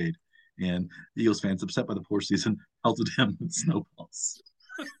parade, and the Eagles fans, upset by the poor season, pelted him with snowballs.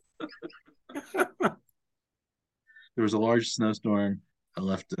 There was a large snowstorm that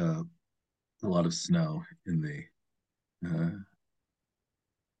left a lot of snow in the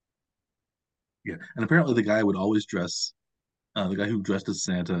yeah. And apparently, the guy would always dress the guy who dressed as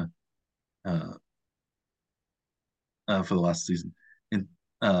Santa uh, for the last season, and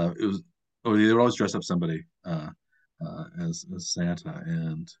it was or they would always dress up somebody as Santa,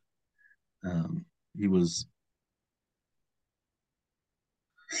 and he was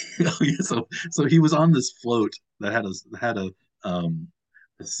oh, yeah, so he was on this float that um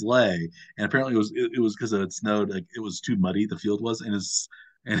a sleigh, and apparently it was because it had snowed, like it was too muddy, the field was, and his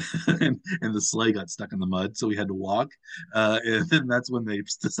and, and the sleigh got stuck in the mud, so he had to walk, and then that's when they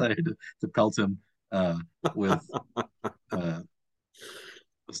decided to pelt him with uh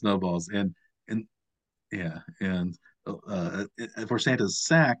snowballs, and yeah, and for Santa's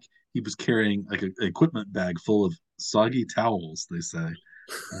sack, he was carrying like an equipment bag full of soggy towels, they say,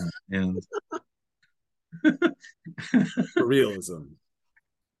 and For realism.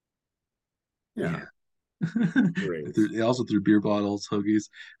 Yeah. yeah. Great. They also threw beer bottles, hoagies.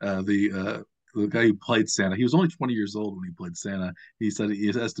 The guy who played Santa, he was only 20 years old when he played Santa. He said he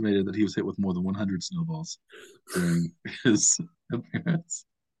estimated that he was hit with more than 100 snowballs during his appearance.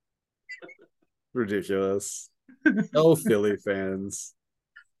 Ridiculous. Oh, Philly fans.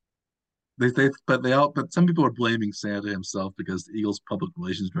 but some people are blaming Santa himself because the Eagles public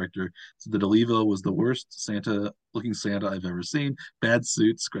relations director said that Olivo was the worst looking Santa I've ever seen. Bad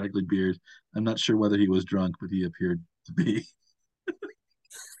suit, scraggly beard. I'm not sure whether he was drunk, but he appeared to be.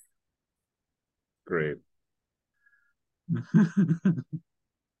 Great.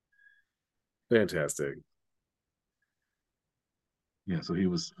 Fantastic. Yeah, so he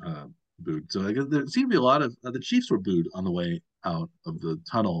was booed. So I guess there seemed to be a lot of the Chiefs were booed on the way out of the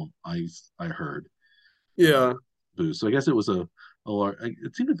tunnel. I heard uh, Yeah. booed. So I guess it was a large.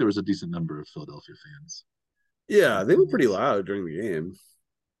 It seemed like there was a decent number of Philadelphia fans Yeah, at they the were pretty games. loud during the game.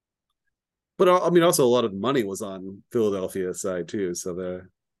 But I mean, also a lot of money was on Philadelphia's side too. So the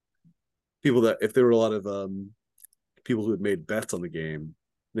people that if there were a lot of people who had made bets on the game,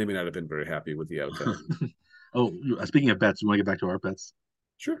 they may not have been very happy with the outcome. Oh, speaking of bets, we want to get back to our bets.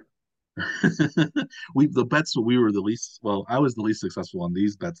 Sure. We the bets we were the least well, I was the least successful on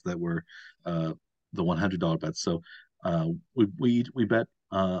these bets that were uh the $100 bets. So we bet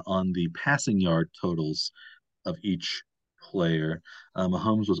on the passing yard totals of each player.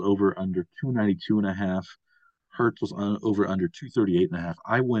 Mahomes was over under 292 and a half. Hertz was over under 238 and a half.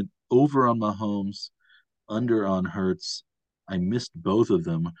 I went over on Mahomes, under on Hertz. I missed both of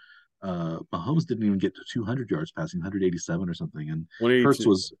them. Mahomes didn't even get to 200 yards passing, 187 or something, and Hertz 182,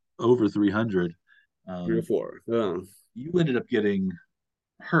 was over 300. 3 or Um, 4. Yeah. you ended up getting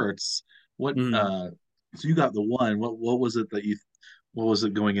Hertz. What? Mhm. So you got the one. What was it that you? What was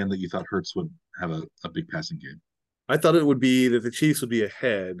it going in that you thought Hertz would have a big passing game? I thought it would be that the Chiefs would be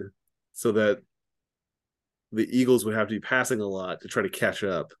ahead so that the Eagles would have to be passing a lot to try to catch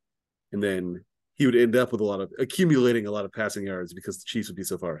up. And then he would end up with accumulating a lot of passing yards because the Chiefs would be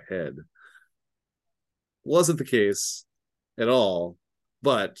so far ahead. Wasn't the case at all,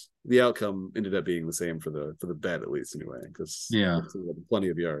 but the outcome ended up being the same for the bet, at least anyway, because Yeah. plenty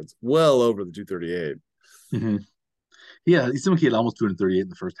of yards, well over the 238. Mm-hmm. Yeah, he seemed like he had almost 238 in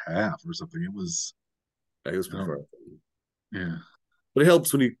the first half or something. It was, Yeah, he was I pretty don't, far. yeah, But it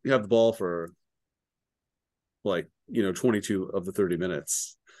helps when you have the ball for like 22 of the 30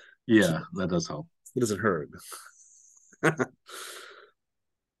 minutes. yeah, that does help. It doesn't hurt.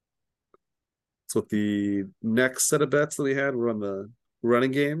 So the next set of bets that we had were on the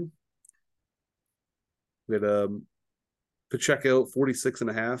running game. We had Pacheco 46 and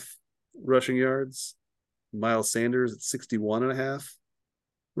a half rushing yards, Miles Sanders at 61 and a half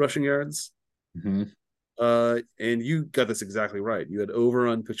rushing yards. Mm-hmm. And you got this exactly right. You had over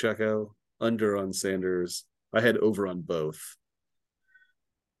on Pacheco, under on Sanders. I had over on both.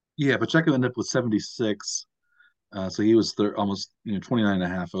 Yeah, Pacheco ended up with 76. So he was almost 29 and a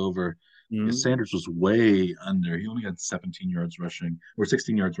half over. Yeah, Mm-hmm. Sanders was way under. He only got 17 yards rushing or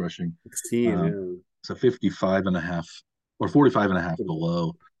 16 yards rushing. 16, Um, yeah. so 55 and a half or 45 and a half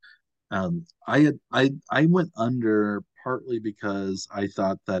below. I went under partly because I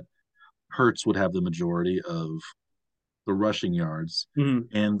thought that Hertz would have the majority of the rushing yards.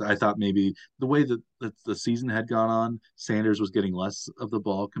 Mm-hmm. And I thought maybe the way that the season had gone on, Sanders was getting less of the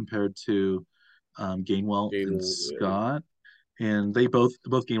ball compared to Gainwell and Yeah. Scott. And they both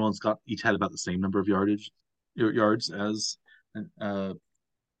Gainwell and Scott each had about the same number of yards as uh,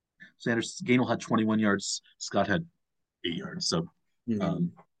 Sanders. Gainwell had 21 yards. Scott had 8 yards. So Mm-hmm.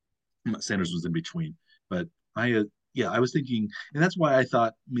 um, Sanders was in between. But yeah, I was thinking, and that's why I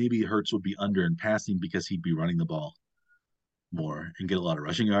thought maybe Hertz would be under in passing because he'd be running the ball more and get a lot of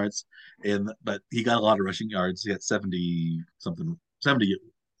rushing yards. But he got a lot of rushing yards. He had 70 something, 70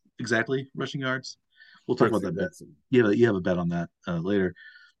 exactly rushing yards. We'll talk about Perfect. that bet. Awesome. You have a bet on that later.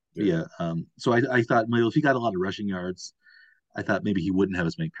 But Yeah. yeah. So I thought, well, if he got a lot of rushing yards, I thought maybe he wouldn't have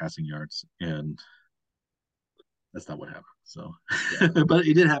as many passing yards, and that's not what happened. So, Yeah. but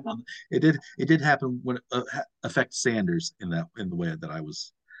it did happen. It did happen when affect Sanders in the way that I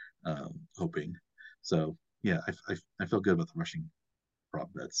was hoping. So yeah, I felt good about the rushing prop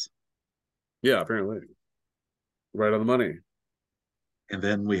bets. Yeah, apparently. Right on the money. And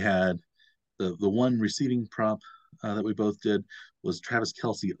then we had the one receiving prop that we both did was Travis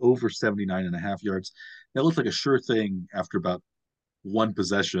Kelsey over 79 and a half yards. That looked like a sure thing after about one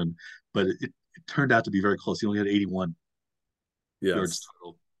possession, but it turned out to be very close. He only had 81 yards Yes.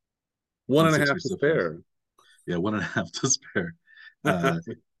 total One on and a six half to receptions. spare. Yeah, one and a half to spare. Uh,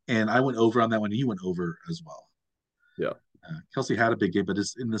 and I went over on that one, and you went over as well. Yeah. Kelsey had a big game, but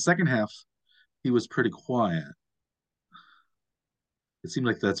in the second half, he was pretty quiet. It seemed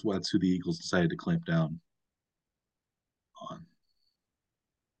like that's who the Eagles decided to clamp down on.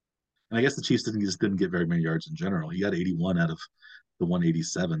 And I guess the Chiefs didn't get very many yards in general. He got 81 out of the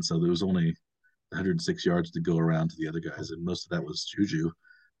 187, so there was only 106 yards to go around to the other guys, and most of that was Juju.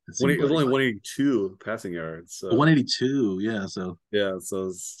 It When seemed it was like only 182 passing yards. So 182. Yeah. So yeah,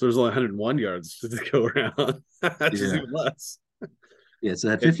 so there's only 101 yards to go around. That's just yeah. even less. Yeah. So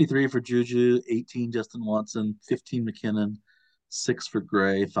had And 53 for Juju, 18 Justin Watson, 15 McKinnon, six for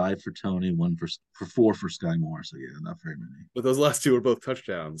Gray, five for Tony, one for four for Sky Moore. So yeah, not very many. but those last two were both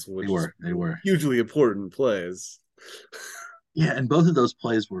touchdowns, They which is were. They were. hugely important plays. Yeah, and both of those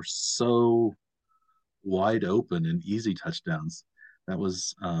plays were so wide open and easy touchdowns. That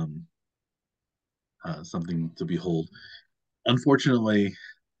was something to behold. Unfortunately,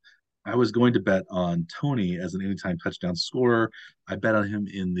 I was going to bet on Tony as an anytime touchdown scorer. I bet on him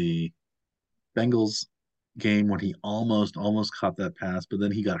in the Bengals game when he almost caught that pass, but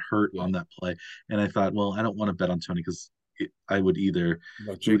then he got hurt Yeah, on that play. And I thought, well, I don't want to bet on Tony because I would either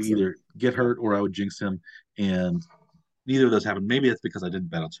about he would jinx him. either get Yeah, hurt or I would jinx him. And neither of those happened. Maybe it's because I didn't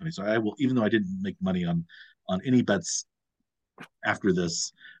bet on Tony. So I will, even though I didn't make money on any bets after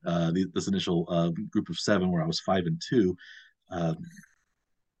this initial group of seven where I was 5-2. Uh,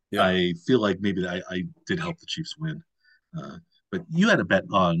 yeah. I feel like maybe I did help the Chiefs win. Uh, but you had a bet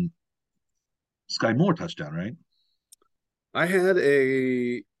on Sky Moore touchdown, right? I had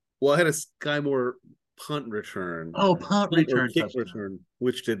a I had a Sky Moore punt return, Oh, punt punt or return kick touchdown. return,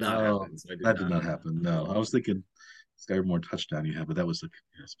 which did not Oh, happen. So I did that did not not bet happen. on No, that. I was thinking Sky Moore touchdown you had, but that was a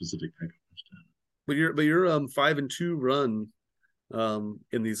specific type of touchdown. But your 5-2 run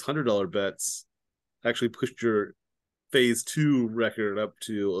in these $100 bets actually pushed your phase two record up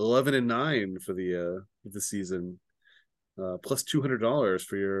to 11-9 for the season, plus $200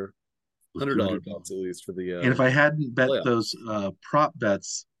 for your With $100 $200. bets at least for the And if I hadn't bet those playoffs. prop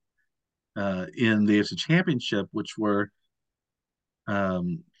bets in the AFC Championship, which were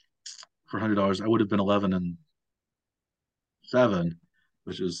um, for $100, I would have been 11-7,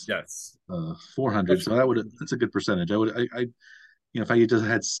 which is Yes, 400. much So that's a good percentage. If I just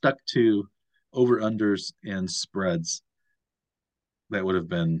had stuck to over unders and spreads, that would have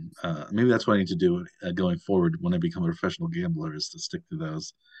been maybe that's what I need to do going forward when I become a professional gambler is to stick to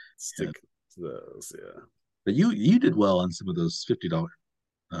those. stick And, to those. Yeah. but you did well on some of those $50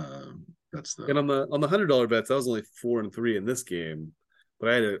 bets And though. on the $100 bets, I was only 4-3 in this game, but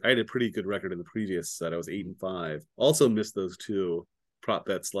I had a pretty good record in the previous set. I was 8-5. Also missed those two prop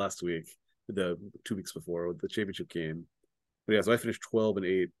bets last week, the 2 weeks before the championship game. But yeah, so I finished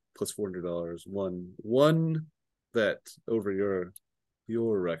 12-8 plus $400. One bet over your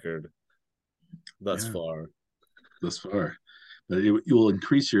record thus Yeah, far. thus far. But it will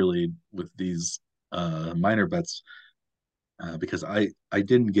increase your lead with these minor bets because I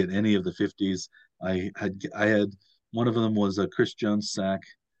didn't get any of the 50s. I had one of them was a Chris Jones sack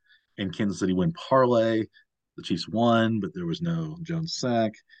and Kansas City win parlay. The Chiefs won, but there was no Jones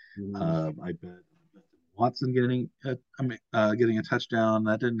sack. Mhm. I bet Watson getting a touchdown.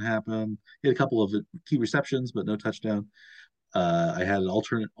 That didn't happen. He had a couple of key receptions, but no touchdown. I had an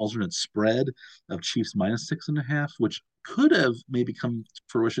alternate spread of Chiefs -6.5, which could have maybe come to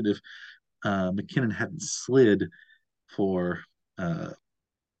fruition if McKinnon hadn't slid for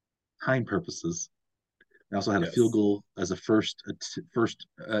time purposes. I also had a field Yes. goal as a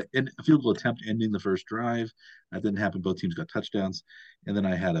field goal attempt ending the first drive. That didn't happen. Both teams got touchdowns, and then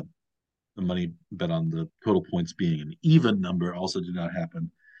I had a money bet on the total points being an even number. Also did not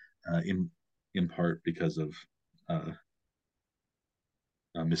happen in part because of uh,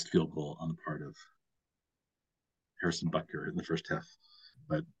 a missed field goal on the part of Harrison Butker in the first half.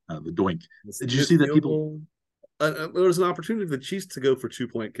 But the doink. Did you Missed see that field people? goal. There was an opportunity for the Chiefs to go for 2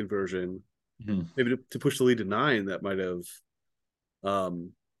 point conversion, Hmm. maybe to push the lead to 9. That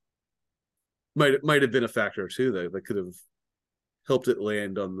um, might have been a factor too. That could have helped it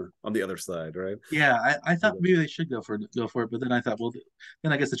land on the other side, right? Yeah, I thought maybe they should go for it, but then I thought, well,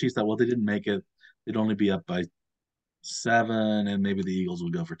 then I guess the Chiefs thought, well, they didn't make it. They'd only be up by 7, and maybe the Eagles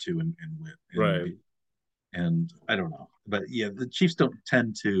would go for 2 and win Right. and I don't know, but yeah, the Chiefs don't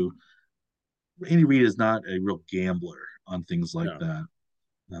tend to. Andy Reid is not a real gambler on things like Yeah.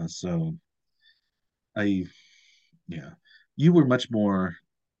 that, so I yeah, you were much more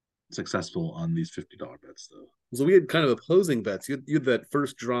successful on these $50 bets though. So we had kind of opposing bets. You had that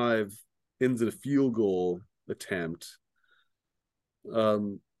first drive ends in a field goal attempt,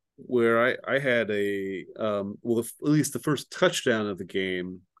 um, where I had at least the first touchdown of the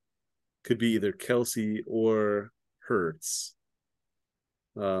game could be either Kelsey or Hurts.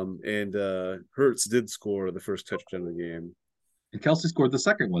 And Hurts did score the first touchdown of the game. And Kelsey scored the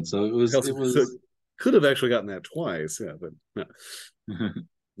second one, so it was Kelsey it so was could have actually gotten that twice, yeah, but no,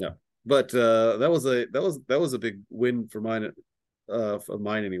 no. But that was a big win for mine, of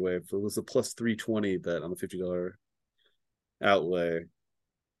mine anyway. It was a plus 320 bet on the $50 outlay.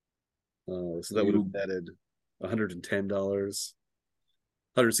 So So that would have you netted $110,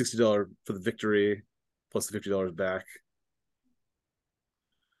 $160 for the victory, plus the $50 back.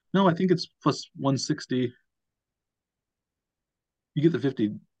 no, I think it's plus 160. You get the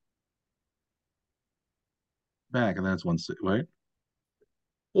 50 back, and then it's 160, right?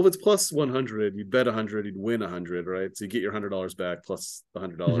 Well, if it's plus 100, you'd bet 100, you'd win 100, right? So you get your $100 back plus the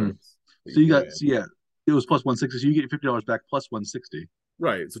hundred Hmm. dollars that So you you put got, in. so yeah, it was plus 160. So you get your $50 back plus 160.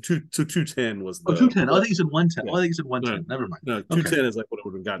 Right. So 210 was Oh, the 210. Oh, I think you said 110. yeah. Oh, I think you said No, 110. Never mind. no, Okay. 210 is like what it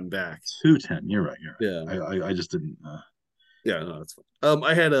would have gotten back. 210. You're right. You're Yeah. right. I just didn't. Yeah, no, that's fine.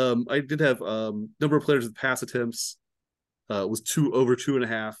 I did have number of players with pass attempts was two over two and a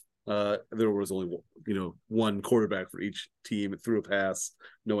half. There was only one quarterback for each team. It threw a pass.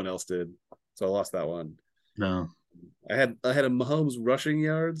 No one else did. So I lost that one. No. I had a Mahomes rushing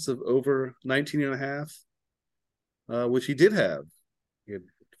yards of over 19 and a half, which he did have. He had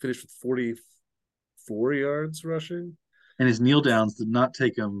finished with 44 yards rushing. And his kneel downs did not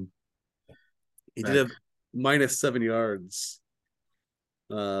take him He did back. have -7 yards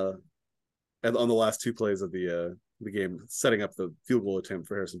uh, on the last two plays of the game, setting up the field goal attempt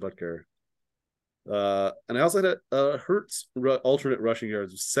for Harrison Butker. And I also had a Hurts alternate rushing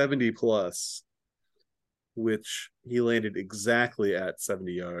yards of 70 plus, which he landed exactly at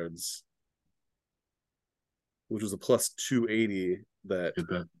 70 yards, which was a plus 280 that. Good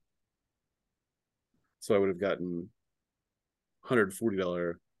bet. So I would have gotten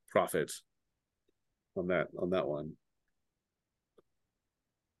 $140 profit on that one.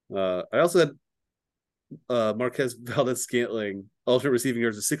 I also had Marquez Valdez Scantling alternate receiving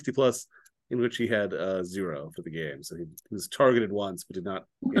yards of 60 plus, in which he had 0 for the game. So he was targeted once, but did not.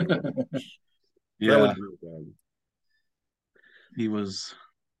 So that Yeah, would really bad. he was.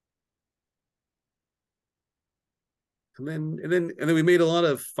 And then we made a lot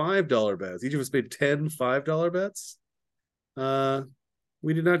of $5 bets. Each of us made 10 $5 bets. Uh,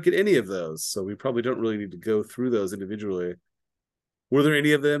 we did not get any of those, so we probably don't really need to go through those individually. Were there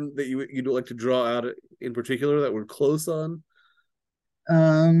any of them that you'd like to draw out in particular that were close on?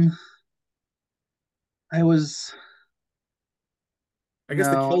 Um, I was. I guess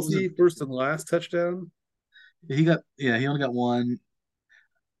the No, it wasn't. Kelsey first and last touchdown. He got. Yeah, he only got one.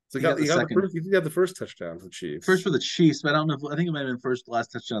 So He got the he got the second. first. He did have the first touchdown for the First Chiefs for the Chiefs, but I don't know. I think it might have been first,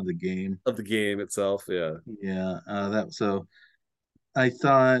 last touchdown of the game. of the game itself. Yeah, Yeah, that. So I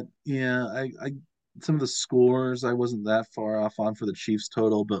thought, yeah, some of the scores I wasn't that far off on for the Chiefs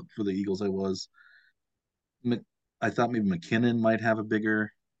total, but for the Eagles I was. I thought maybe McKinnon might have a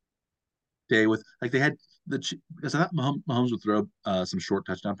bigger day with like they had because I thought Mahomes would throw some short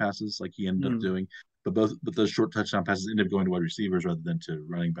touchdown passes like he ended up mm, doing, but those short touchdown passes ended up going to wide receivers rather than to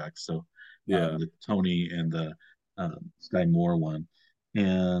running backs. So yeah, the Tony and the Sky Moore one,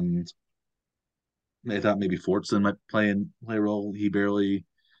 and I thought maybe Fortson might play a role.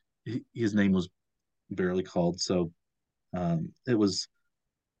 His name was barely called, so it was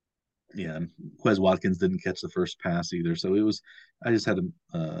yeah. Quez Watkins didn't catch the first pass either, so it was I just had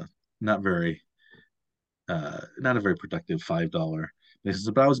a not very not a very productive $5 basis.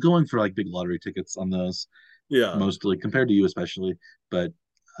 But I was going for like big lottery tickets on those yeah. mostly compared to you especially, but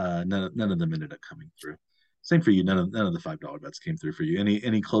none of them ended up coming through. Same for you. None of the $5 bets came through for you.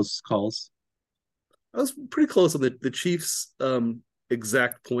 Any close calls? I was pretty close on the Chiefs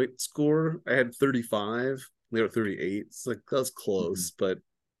exact point score. I had 35. They were 38. It's like that was Mm-hmm. close, but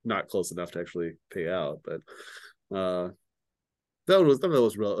not close enough to actually pay out. But that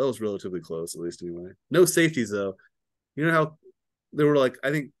was relatively close, at least anyway. No safeties though. You know how there were like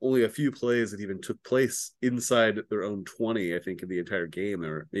I think only a few plays that even took place inside their own 20. I think in the entire game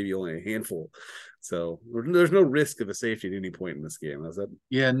there were maybe only a handful. So there's no risk of a safety at any point in this game. Is that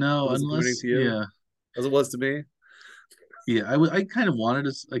Yeah, no, disappointing unless to you yeah, as it was to me? yeah. I kind of wanted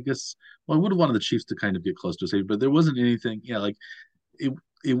us. I guess. Well, I would have wanted the Chiefs to kind of get close to a safety, but there wasn't anything. Yeah, like it.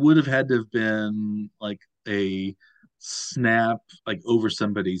 It would have had to have been like a snap like over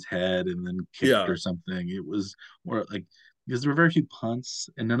somebody's head and then kicked Yeah, or something. It was more like because there were very few punts,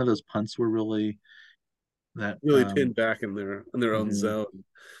 and none of those punts were really that. really pinned back in their own Mhm. zone.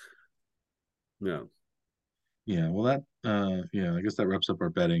 Yeah. Yeah. Well, yeah. I guess that wraps up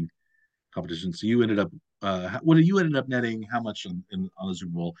our betting competition. So you ended up, what did you ended up netting? How much on the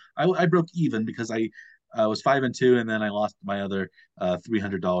Super Bowl? I broke even because I was 5-2, and then I lost my other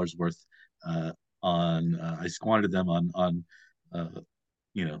 $300 worth on. I squandered them on uh,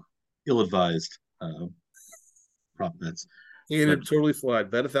 you know ill-advised prop bets. You But ended totally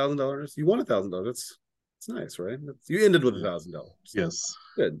flat. Bet $1,000. You won $1,000. That's nice, right? You ended with yeah, $1,000. yes,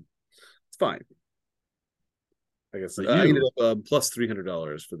 Good. It's fine. I guess But I ended you, up plus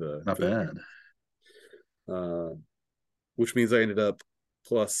 $300 for not the bad. game, uh, which means I ended up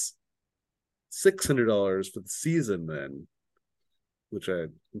plus $600 for the season then, which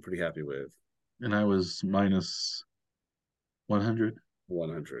I'm pretty happy with. And I was minus 100.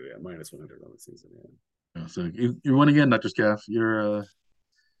 100, yeah, minus 100 on the season, yeah. So you won again, Dr. Scaff. You're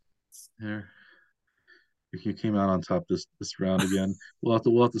you came out on top this round again. We'll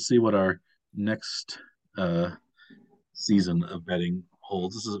have to see what our next uh season of betting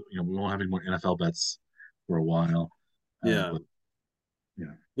holds. This is we won't have any more NFL bets for a while. Yeah, But yeah.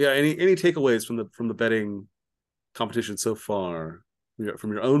 yeah. Any takeaways from the betting competition so far,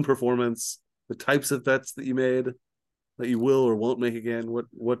 from your own performance, the types of bets that you made that you will or won't make again?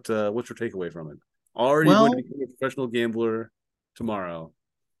 What's your takeaway from it? Are you going to Well, become a professional gambler tomorrow?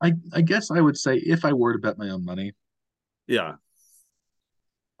 I guess I would say if I were to bet my own money, Yeah,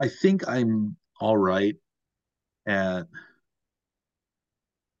 I think I'm all right at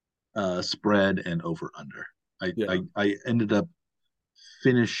spread and over under. yeah. I ended up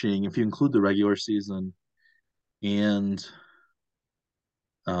finishing, if you include the regular season and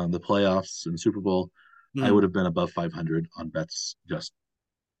the playoffs and Super Bowl, I would Hmm. have been above 500 on bets, just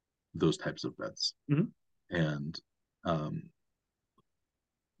those types of bets. Hmm. And um,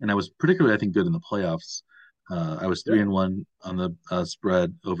 and I was particularly, I think, good in the playoffs. I was three Yeah. and one on the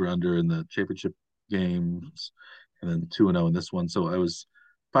spread over under in the championship games, and then 2-0 in this one. So I was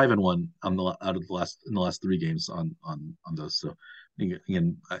 5-1 on the out of the last three games on those. So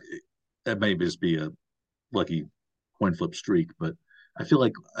again, that may just be a lucky coin flip streak, but I feel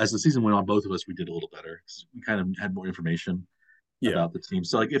like as the season went on, both of us we did a little better because we kind of had more information Yeah. about the team.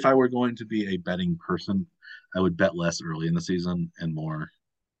 So like if I were going to be a betting person, I would bet less early in the season and more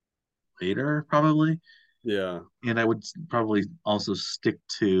later probably. Yeah. And I would probably also stick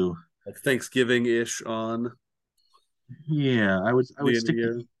to, Like Thanksgiving ish on yeah, I the would end of the stick to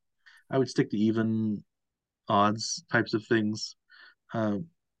year. I would stick to even odds types of things. Uh,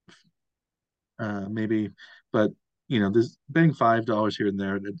 maybe, but there's betting $5 here and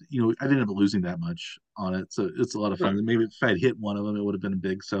there. I didn't end up losing that much on it, so it's a lot of fun. Right. And maybe if I had hit one of them, it would have been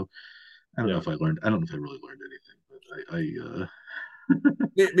big. So I don't know Yeah. if I learned. I don't know if I really learned anything,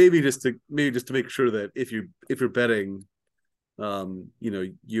 but Maybe just to make sure that if you're betting,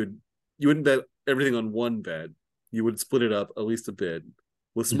 you wouldn't bet everything on one bet. You would split it up at least a bit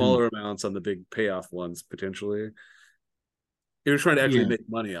with Mhm. smaller amounts on the big payoff ones potentially. You're trying to actually Yeah, make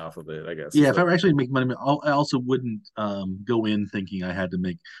money off of it, I guess. yeah. Is If what? I were actually make money, I also wouldn't go in thinking I had to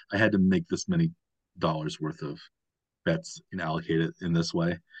make this many dollars worth of bets and allocate it in this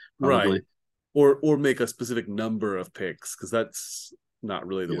way. Right. Probably, Or make a specific number of picks because that's not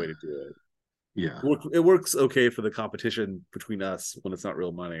really the yeah, way to do it. yeah, It works okay for the competition between us when it's not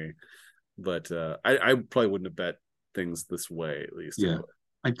real money, but I probably wouldn't have bet things this way at least yeah. anyway.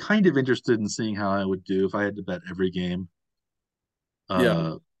 I'm kind of interested in seeing how I would do if I had to bet every game, Yeah,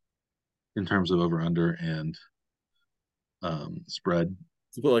 uh, in terms of over under and spread.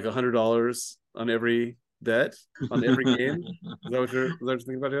 to put like $100 on every bet on every game. Is that what you're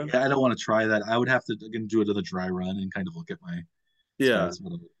thinking about doing? Yeah, I don't want to try that. I would have to again do another dry run and kind of look at my Yeah. stats,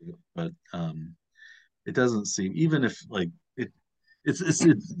 what I would do. But it doesn't seem, even if like it's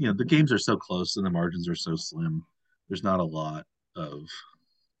the games are so close and the margins are so slim. There's not a lot of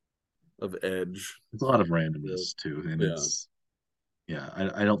Of edge. it's a lot of randomness too, and Yeah. it's yeah.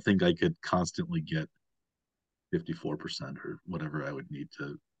 I don't think I could constantly get 54% or whatever I would need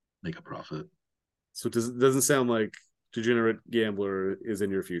to make a profit. So it doesn't sound like degenerate gambler is in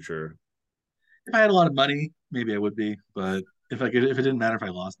your future. If I had a lot of money, maybe I would be, but if it didn't matter if I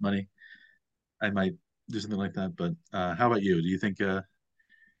lost money, I might do something like that. But how about you? Do you think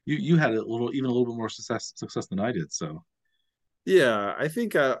you had even a little bit more success than I did? So Yeah, I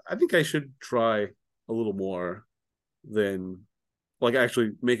think I should try a little more than like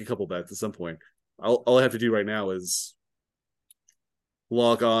actually make a couple bets at some point. All I have to do right now is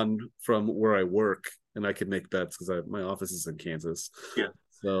log on from where I work and I can make bets because my office is in Kansas. yeah,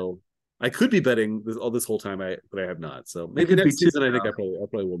 So I could be betting all this whole time, but I have not. So I maybe could be next too season, I think now, I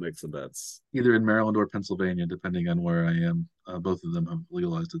probably will make some bets. either in Maryland or Pennsylvania, depending on where I am. Both of them have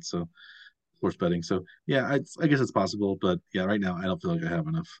legalized it, so sports betting. So yeah, I guess it's possible, but yeah, right now I don't feel like I have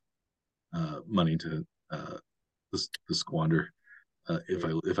enough money uh, to squander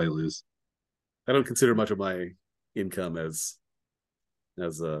if I lose. I don't consider much of my income as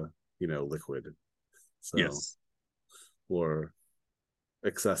liquid. So Yes. or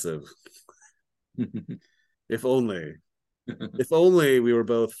excessive. If only, if only we were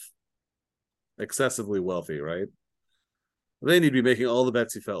both excessively wealthy, right? Then you'd be making all the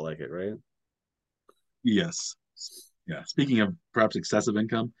bets you felt like it, right? Yes. Yeah. Speaking of perhaps excessive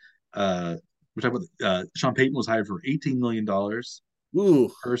income, we're talking about Sean Payton was hired for $18 million Ooh,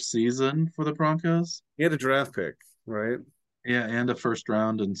 per season for the Broncos. he had a draft pick, right? Yeah, and a first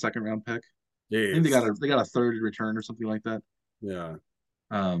round and second round pick. I think Jeez. they got a third in return or something like that. Yeah.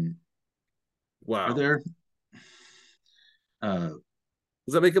 Um, are Wow. there uh,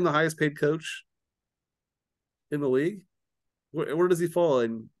 Does that make him the highest paid coach in the league? Where does he fall?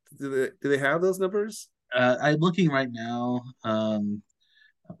 And do they have those numbers? I'm looking right now.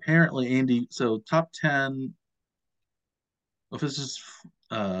 Apparently Andy, so top 10, if this is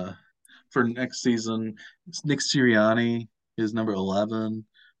uh for next season, it's Nick Sirianni is number 11,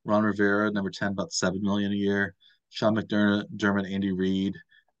 Ron Rivera number 10, about 7 million a year. Sean McDermott, Andy Reid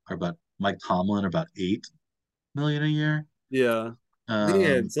are about Mike Tomlin are about 8 million a year. Yeah.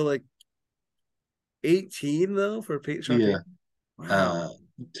 Man, Um, so like 18 though for Sean yeah. Payton? Uh,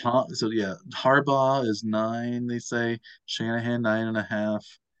 Wow. so yeah, Harbaugh is 9, they say. Shanahan 9.5.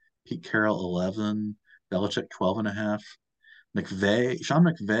 Pete Carroll 11. Belichick 12.5. Sean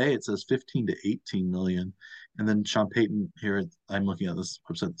McVay, it says 15 to 18 million. And then Sean Payton here, I'm looking at this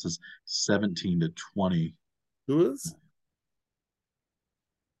website, it says 17 to 20. Who is?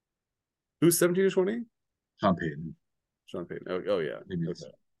 Who's 17 to 20? Sean Payton. Sean Payton. Oh yeah. Maybe Okay. it's,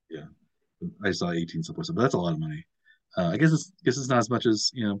 yeah. I saw 18 somewhere, but that's a lot of money. I guess it's not as much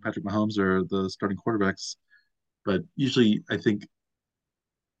as Patrick Mahomes or the starting quarterbacks, but usually I think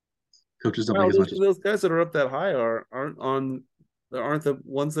coaches don't Wow, make as much as. those guys that are up that high aren't the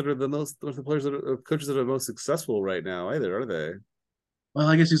ones that are the players that are coaches that are most successful right now either, are they? Well,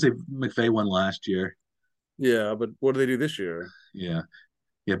 I guess you say McVay won last year. Yeah, but what do they do this year? Yeah,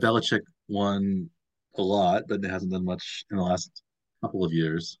 yeah. Belichick won a lot, but it hasn't done much in the last couple of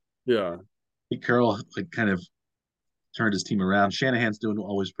years. Yeah. Pete Carroll like kind of turned his team around. Shanahan's doing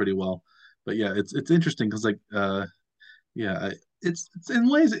always pretty well, but yeah, it's interesting because yeah, it's in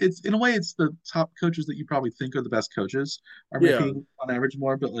a way it's the top coaches that you probably think are the best coaches are Yeah. making on average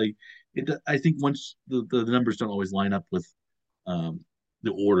more, but like I think once the numbers don't always line up with um,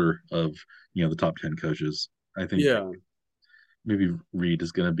 the order of the top 10 coaches. I think Yeah. maybe Reed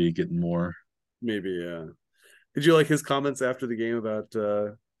is going to be getting more. Maybe, yeah. Did you like his comments after the game about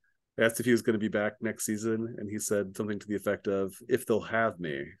asked if he was going to be back next season and he said something to the effect of if they'll have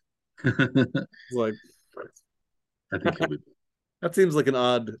me. I It's like think he'll be. that seems like an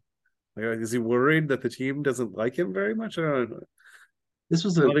odd like is he worried that the team doesn't like him very much? This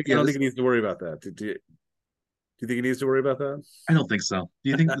was a I yeah. don't think This he needs to worry about that. Do you think he needs to worry about that? I don't think so. Do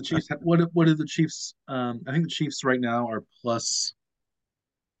you think the Chiefs? What are the Chiefs? I think the Chiefs right now are plus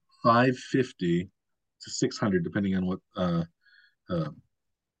 550 to 600, depending on uh,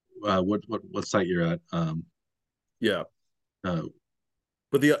 what site you're at. Yeah. Uh,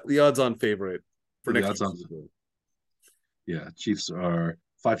 But the odds on favorite for the next odds year's on, Super Bowl. yeah, Chiefs are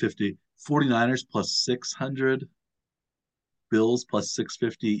 550. 49ers plus 600. Bills plus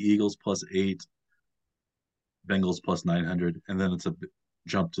 650. Eagles plus 8. Bengals plus 900. And then it's a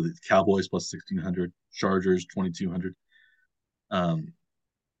jump to the Cowboys plus 1600. Chargers 2200. Um,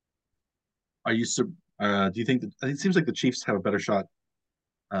 are you do you think it seems like the Chiefs have a better shot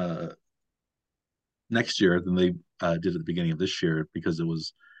uh, next year than they did at the beginning of this year because it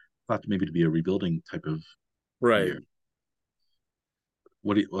was thought maybe to be a rebuilding type of Right. year.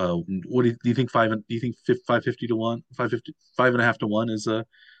 Do you think 550 to 1, 550, 5.5 to 1 is a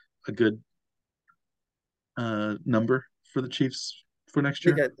good number for the Chiefs for next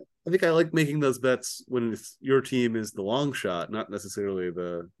year? I think I like making those bets when your team is the long shot, not necessarily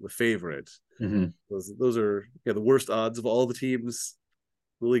the favorite. Mm-hmm. Those are the worst odds of all the teams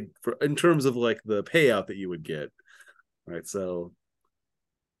the league for in terms of like the payout that you would get. Right. So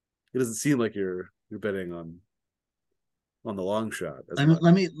it doesn't seem like you're betting on the long shot as much.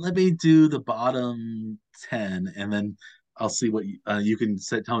 Let me do the bottom 10, and then I'll see what you can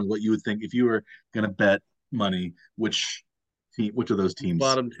tell me what you would think if you were going to bet money. Which of those teams?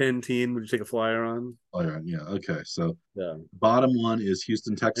 Bottom 10 team, would you take a flyer on? Oh yeah, okay. So Yeah. bottom one is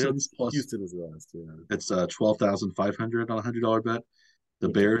Houston I know Texans plus Houston is last. Yeah. it's 12,500 on $100 bet. The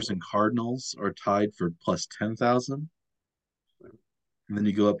Okay. Bears and Cardinals are tied for plus 10,000. And then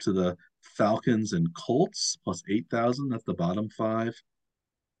you go up to the Falcons and Colts plus 8,000. That's the bottom five.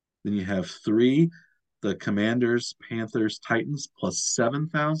 Then you have three, the Commanders, Panthers, Titans plus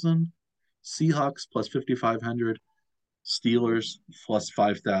 7,000. Seahawks plus 5,500. Steelers plus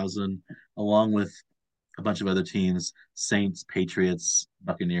 5,000, along with a bunch of other teams: Saints, Patriots,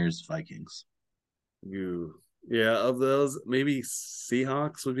 Buccaneers, Vikings. You yeah, of those, maybe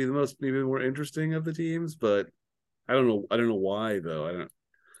Seahawks would be the most maybe more interesting of the teams, but I don't know why though. I don't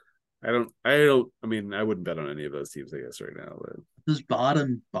I mean, I wouldn't bet on any of those teams, I guess, right now. But Those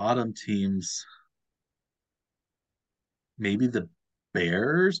bottom teams, maybe the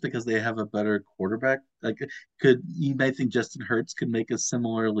Bears because they have a better quarterback. Like, could you might think Justin Hurts could make a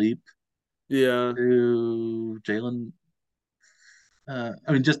similar leap yeah, to Jalen? I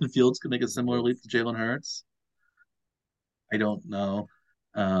mean, Justin Fields could make a similar leap to Jalen Hurts. I don't know.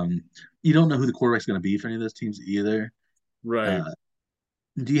 Um, you don't know who the quarterback's going to be for any of those teams either. right. Uh,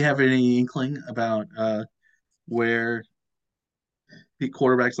 do you have any inkling about where the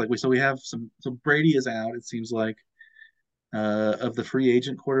quarterbacks like we have some so Brady is out, it seems like. Of the free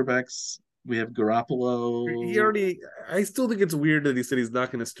agent quarterbacks, we have He Garoppolo. already. I still think it's weird that he said he's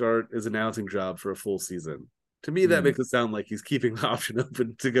not going to start his announcing job for a full season. To me, that Hmm. makes it sound like he's keeping the option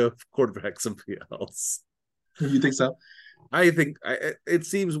open to go quarterback somebody else. You think so? I think it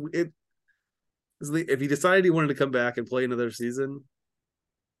seems it if he decided he wanted to come back and play another season,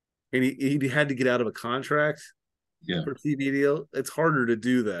 and he had to get out of a contract Yeah. for a TV deal, it's harder to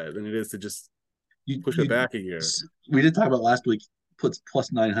do that than it is to just push it You back a year. we did talk about last week. Puts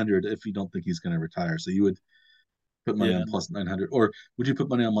plus 900 if you don't think he's going to retire. So you would put money Yeah. on plus 900, or would you put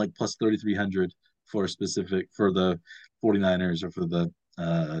money on like plus 3,300 for a specific for the 49ers or for the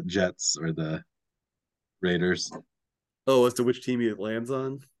Jets or the Raiders? Oh, as to which team he lands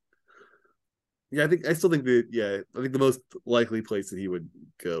on. Yeah, I still think that. Yeah, I think the most likely place that he would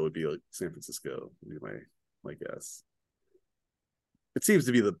go would be like San Francisco. Would be my guess. It seems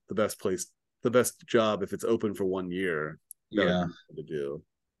to be the best place, the best job if it's open for 1 year. That would Yeah, be to do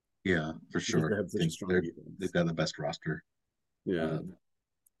yeah, for because sure. they have I such a think strong they've defense. got the best roster. Yeah, Um,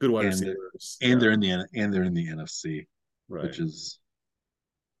 good wide and receivers. and Yeah, they're in the NFC, which right. is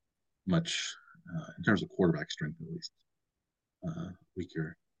much in terms of quarterback strength at least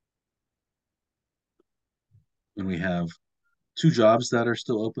weaker. And we have two jobs that are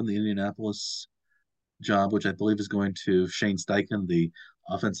still open: the Indianapolis job, which I believe is going to Shane Steichen, the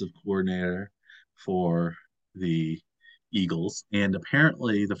offensive coordinator for the Eagles, and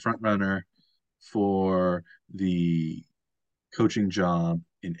apparently the front runner for the coaching job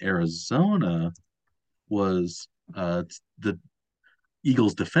in Arizona was the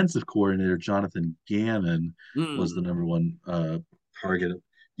Eagles defensive coordinator Jonathan Gannon was the Mm. number one target.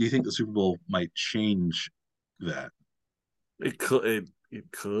 Do you think the Super Bowl might change that? It could,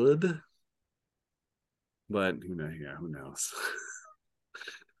 but who knows? Yeah, who knows?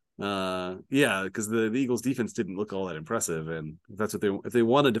 Yeah, because the Eagles defense didn't look all that impressive, and if that's what if they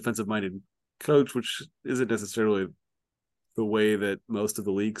want a defensive minded coach, which isn't necessarily the way that most of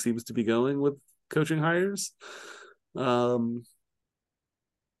the league seems to be going with coaching hires. Um,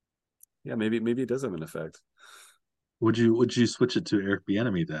 yeah, maybe it does have an effect. Would you switch it to Eric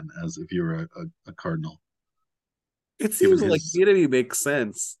Bieniemy then, as if you were a Cardinal, It given seems like his the enemy makes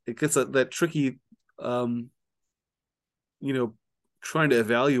sense. It gets that tricky, um, you know, trying to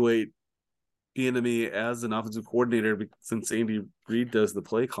evaluate the enemy as an offensive coordinator since Andy Reid does the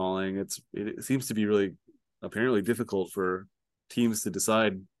play calling. It seems to be really apparently difficult for teams to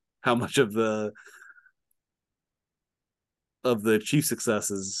decide how much of the Chiefs'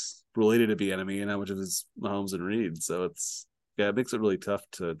 success is related to the enemy and how much of his Mahomes and Reed. So it makes it really tough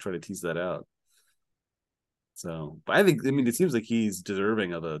to try to tease that out. So, but I mean, it seems like he's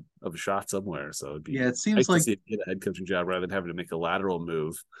deserving of a shot somewhere. So it'd be yeah. It seems nice to like see him get a head coaching job rather than having to make a lateral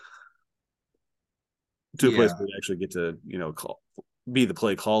move to a place yeah. where you actually get to be the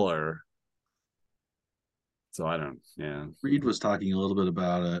play caller. So I don't, yeah. Reed was talking a little bit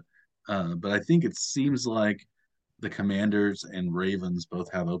about it, but I think it seems like the Commanders and Ravens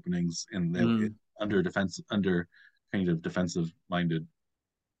both have openings in Mm. under kind of defensive minded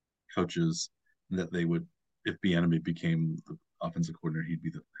coaches that they would if Bieniemy became the offensive coordinator, he'd be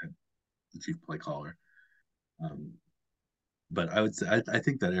the chief play caller. Um, but I would say I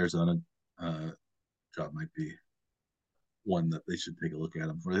think that Arizona uh, job might be one that they should take a look at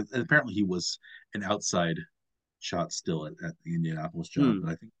him for. And apparently, he was an outside shot still at the Indianapolis job, but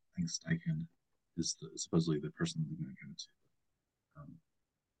Mm. I think Steichen is supposedly the person they're going to go to.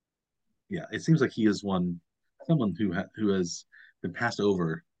 Yeah, it seems like he is someone who has been passed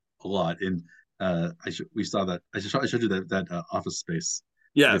over a lot. And we saw that I showed you that Office Space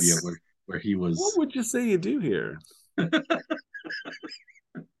video Yes. where he What was. would you say you do here?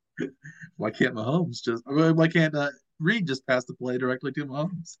 Why can't Mahomes just? Why can't Reed just pass the play directly to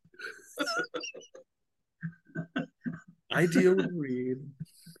Mahomes? I deal with Reed.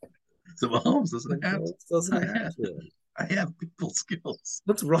 So Mahomes doesn't have to. Doesn't I have have, to. I have people skills.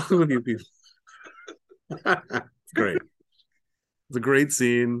 What's wrong with you people? It's great. It's a great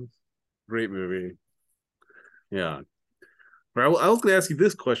scene. Great movie. Yeah. I was going to ask you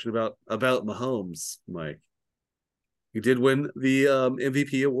this question about Mahomes, Mike. He did win the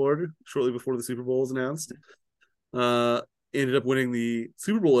MVP award shortly before the Super Bowl was announced. Uh, Ended up winning the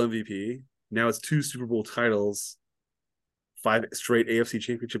Super Bowl MVP. Now it's two Super Bowl titles, five straight AFC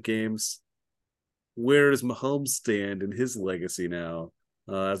Championship games. Where does Mahomes stand in his legacy now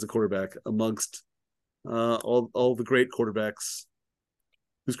as a quarterback amongst all the great quarterbacks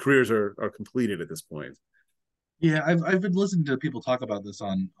whose careers are completed at this point? Yeah, I've been listening to people talk about this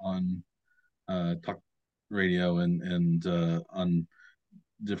on talk radio and on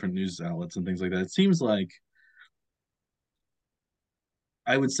different news outlets and things like that. It seems like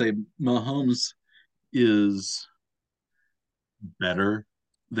I would say Mahomes is better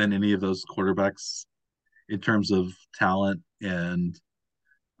than any of those quarterbacks in terms of talent and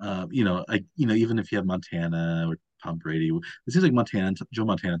even if you have Montana or Tom Brady, it seems like Joe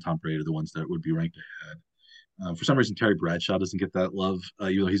Montana, and Tom Brady are the ones that would be ranked ahead. For some reason, Terry Bradshaw doesn't get that love,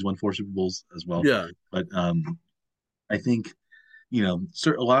 even though he's won four Super Bowls as well. Yeah. But I think a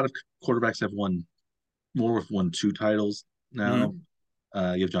lot of quarterbacks have won more with won two titles now.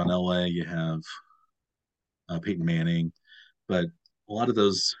 Mm-hmm. You have John Elway, you have Peyton Manning, but a lot of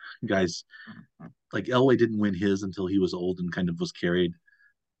those guys, like Elway, didn't win his until he was old and kind of was carried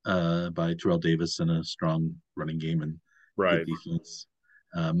by Terrell Davis and a strong running game and good Right. defense.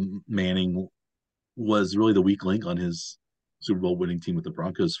 Manning was really the weak link on his Super Bowl winning team with the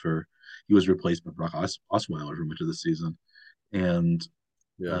Broncos. He was replaced by Brock Osweiler for much of the season, and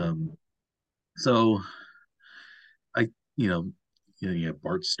Yeah. um, so I you have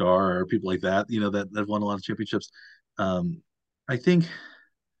Bart Starr or people like that that have won a lot of championships. Um, I think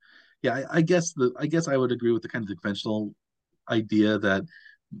I guess I would agree with the kind of the conventional idea that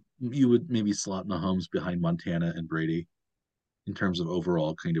you would maybe slot Mahomes behind Montana and Brady in terms of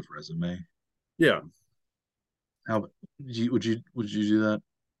overall kind of resume. Yeah. How would you do that?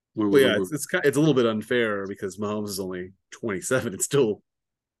 Well, yeah, Where, it's a little bit unfair because Mahomes is only 27. It still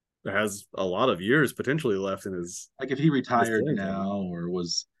has a lot of years potentially left in like if he his retired playing time. now or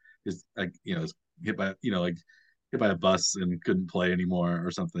was is like hit by like hit by a bus and couldn't play anymore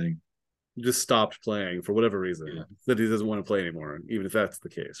or something. He just stopped playing for whatever Yeah, reason. That he doesn't want to play anymore, even if that's the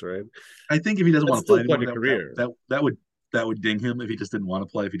case, right? I think if he doesn't That's want to play still anymore, quite a career. that would ding him if he just didn't want to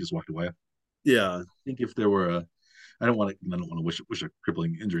play if he just walked away. I Yeah. think if there were a I don't want to wish a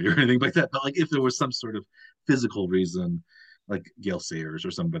crippling injury or anything like that, but like if there was some sort of physical reason, like Gail Sayers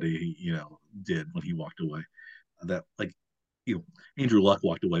or somebody did when he walked away, that like you know Andrew Luck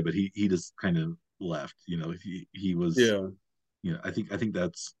walked away, but he just kind of left. He was Yeah. I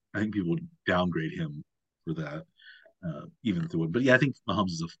think people would downgrade him for that, even if they would. But yeah, I think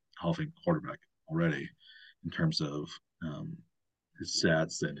Mahomes is a Hall of Fame quarterback already in terms of um, his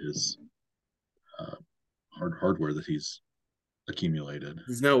stats and his uh, hardware that he's accumulated.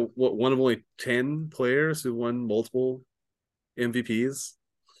 He's now one of only 10 players who won multiple MVPs.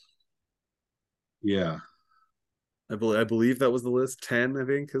 Yeah, I believe that was the list. 10, I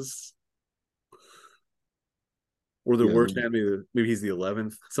think, because or there yeah, were 10, maybe he's the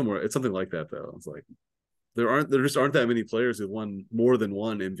 11th. Somewhere. It's something like that though. It's like there just aren't that many players who won more than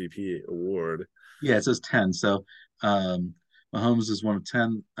one MVP award. yeah. It says 10. So um, Mahomes is one of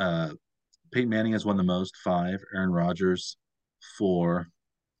 10. Peyton Manning has won the most, five. Aaron Rodgers, four.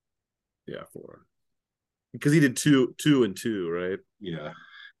 Yeah, four. Because he did two and two, right? Yeah,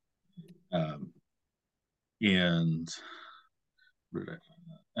 um, and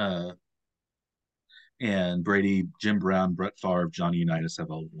uh, and Brady, Jim Brown, Brett Favre, Johnny Unitas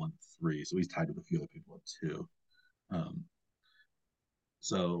have all won three. So he's tied with a few other people at two. Um,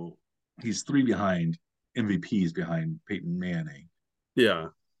 so he's three behind MVPs behind Peyton Manning. Yeah.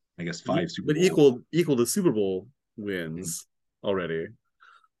 I guess five Super But Bowl. equal to Super Bowl wins already.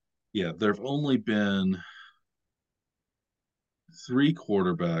 Yeah, there have only been three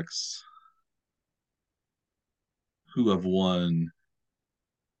quarterbacks who have won.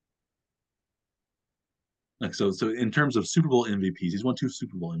 Like so in terms of Super Bowl MVPs, he's won two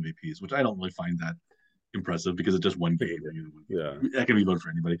Super Bowl MVPs, which I don't really find that impressive because it's just one game. One Yeah. game. That can be voted for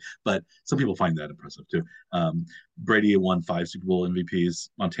anybody, but some people find that impressive too. Brady won five Super Bowl MVPs.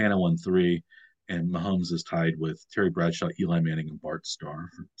 Montana won three, and Mahomes is tied with Terry Bradshaw, Eli Manning, and Bart Starr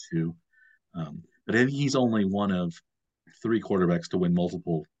for two. But I think he's only one of three quarterbacks to win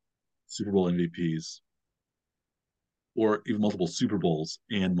multiple Super Bowl MVPs, or even multiple Super Bowls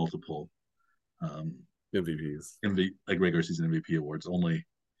and multiple um, MVPs. like regular season MVP awards. Only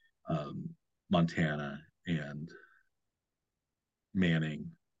um, Montana and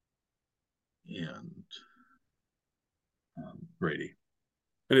Manning and Brady.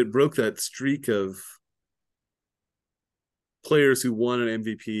 And it broke that streak of players who won an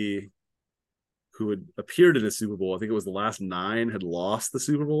MVP who had appeared in a Super Bowl. I think it was the last nine had lost the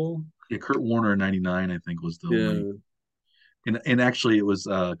Super Bowl. Yeah, Kurt Warner in '99, I think, was the only. Yeah, And actually, it was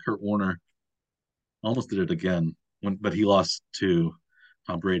Kurt Warner almost did it again but he lost to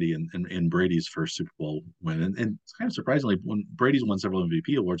Tom Brady in Brady's first Super Bowl win. And kind of surprisingly, when Brady's won several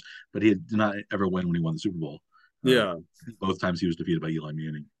MVP awards, but he did not ever win when he won the Super Bowl. Uh, yeah, Both times he was defeated by Eli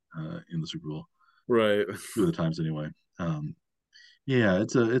Manning in the Super Bowl. right. Two of the times anyway. Yeah,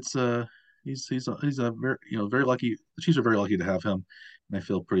 it's a he's a very very lucky. The Chiefs are very lucky to have him, and I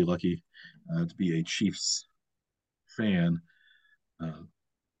feel pretty lucky to be a Chiefs fan. Uh,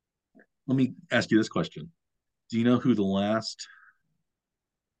 Let me ask you this question: do you know who the last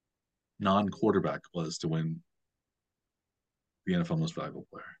non-quarterback was to win the NFL Most Valuable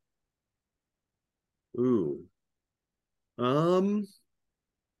Player? Ooh. Um.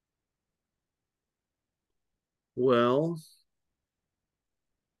 Well.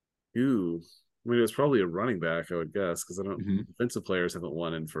 Ooh. I mean, it's probably a running back, I would guess, because I don't. Mm-hmm. Defensive players haven't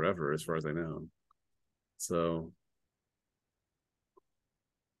won in forever, as far as I know. So,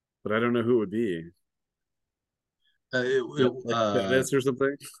 but I don't know who it would be. Uh, it, it, Like uh, Bettis or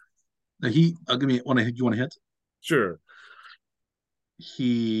something. I'll give me one. You want to hit? Sure.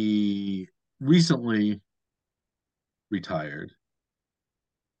 He recently retired.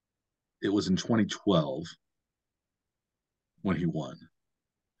 It was in 2012 when he won,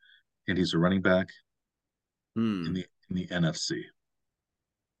 and he's a running back Hmm. in the NFC.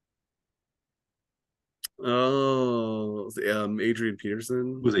 Oh, Adrian It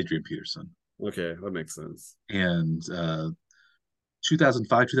Peterson. was Adrian Peterson. Okay, that makes sense. And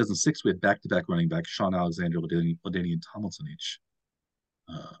 2005, 2006, we had back-to-back running backs, Sean Alexander, LaDainian Tomlinson each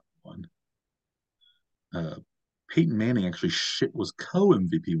won. Uh, Peyton Manning actually was co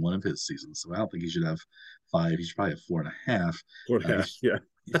MVP one of his seasons, so I don't think he should have five. He should probably have four and a half. Four and Uh, a he, half. Yeah.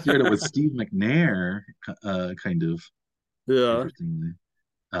 he shared it with Steve McNair, kind of Yeah. interestingly.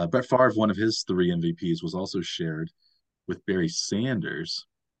 Brett Favre, one of his three MVPs, was also shared with Barry Sanders.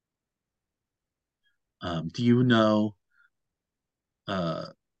 Do you know uh,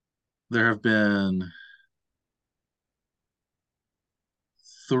 there have been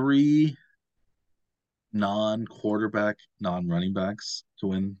three non-quarterback, non-running backs to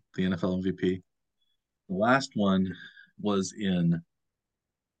win the NFL MVP? The last one was in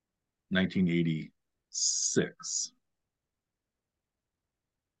 1986.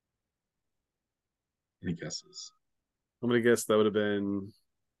 Any guesses? I'm gonna guess that would have been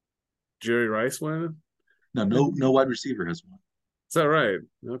Jerry Rice winning. No, no wide receiver has won. Is that right?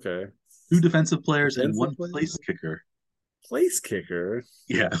 Okay. Two defensive players and Defensive one player? place kicker. Place kicker.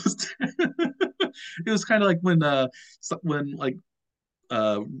 Yeah, it was kind of like when like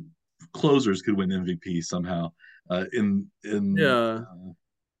uh, closers could win MVP somehow in Yeah.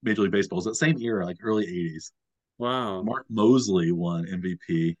 Major League Baseball. It was that same era, like early '80s. Wow. Mark Mosley won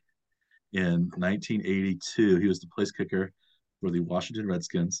MVP in 1982. He was the place kicker for the Washington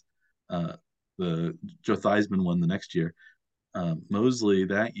Redskins. Uh, the Joe Theismann won the next year. Mosley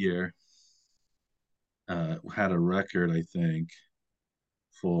that year had a record, I think,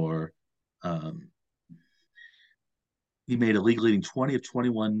 for um, he made a league leading 20 of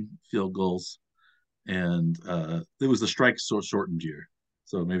 21 field goals, and it was the strike shortened year.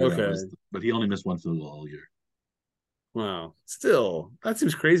 So maybe that was, Okay. but he only missed one field goal all year. Wow. Still, that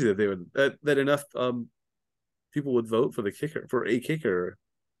seems crazy that they would that enough people would vote for the kicker for a kicker.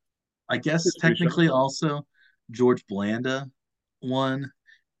 I guess It's pretty technically shocking. also George Blanda won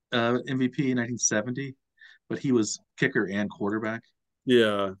MVP in 1970, but he was kicker and quarterback.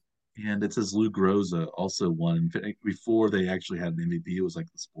 Yeah. And it says Lou Groza also won before they actually had an MVP. It was like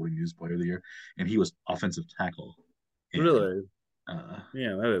the Sporting News Player of the Year, and he was offensive tackle. And Really. uh,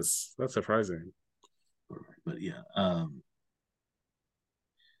 Yeah, that's surprising. but yeah,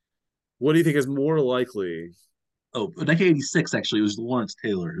 What do you think is more likely? 1986 actually it was Lawrence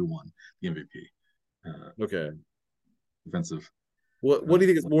Taylor who won the MVP, uh, Okay. defensive What do you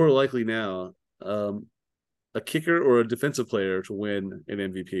think is more likely now? Um, a kicker or a defensive player to win an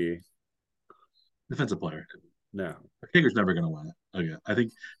MVP defensive player. now? The kicker's never going to win it. Okay,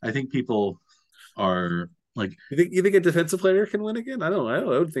 I think people are like, You think a defensive player can win again? I don't. I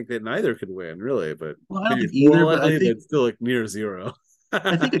would think that neither could win, really, but well, I don't maybe think it's more either, but likely, but still like near zero.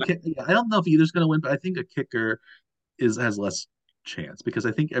 I think yeah, I don't know if either's going to win, but I think a kicker is has less chance because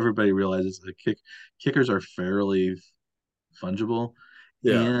I think everybody realizes that kickers are fairly fungible,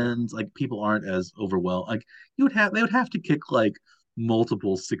 Yeah, and like people aren't as overwhelmed. Like they would have to kick like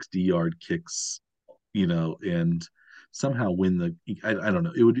multiple 60-yard kicks, and somehow win the. I don't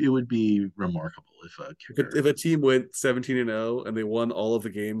know. It would be remarkable if a If kicker. a team went 17-0 and they won all of the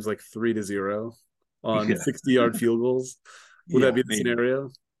games like 3-0 on Yeah, 60-yard field goals, would that yeah, be the maybe. scenario?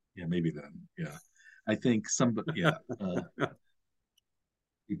 Yeah, maybe then. Yeah, I think some. Yeah,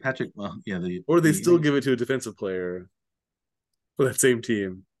 Patrick. Well, yeah, Or they the still give it to a defensive player for that same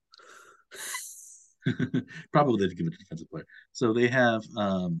team? probably they'd give it to defensive player. So they have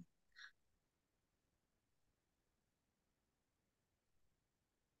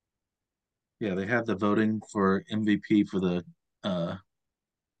yeah, they have the voting for MVP for the uh,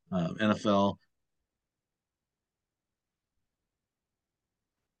 NFL,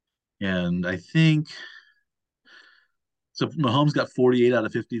 and I think so. Mahomes got 48 out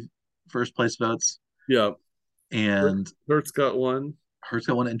of 50 first place votes, Yeah. and Hurts got one. Hurts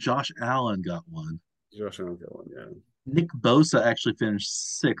got one, and Josh Allen got one. Josh Allen got one, yeah. Nick Bosa actually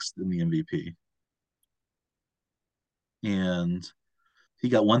finished sixth in the MVP, and he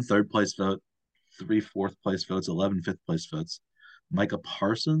got one third place vote, three fourth place votes, 11 fifth place votes. Micah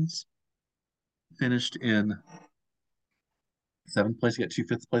Parsons finished in seventh place. He got two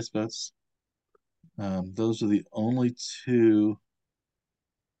fifth place votes. Those are the only two.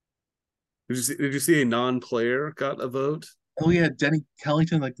 Did you see a non-player got a vote? Oh yeah, Denny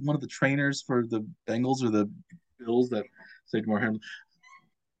Kellington, like one of the trainers for the Bengals or the Bills that saved more him.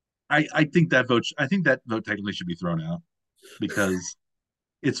 I think that vote technically should be thrown out because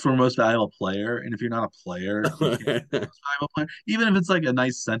it's for most valuable player, and if you're not a player, you can't be the most valuable player. Even if it's like a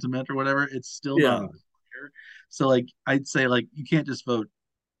nice sentiment or whatever, it's still not a Yeah. player. So like I'd say like you can't just vote,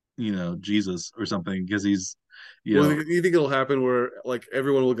 Jesus or something because he's, you Well, know, you think it'll happen where like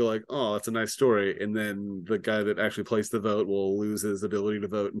everyone will go like, "Oh, that's a nice story," and then the guy that actually placed the vote will lose his ability to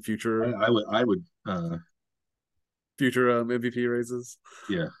vote in future MVP races.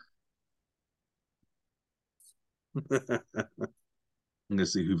 yeah, I'm gonna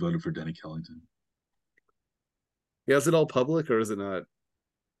see who voted for Denny Kellington. Yeah, is it all public or is it not?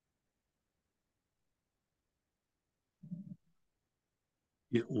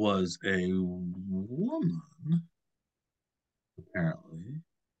 It was a woman, apparently.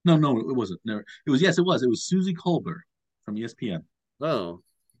 No, no, it wasn't. No, it was. Yes, it was. It was Susie Colbert from ESPN Oh,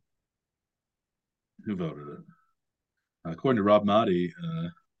 who voted it. According to Rob Maaddi,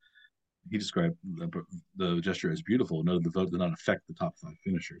 he described the gesture as beautiful. Noted the vote did not affect the top five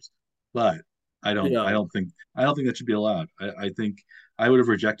finishers, but I yeah, don't think that should be allowed. I think I would have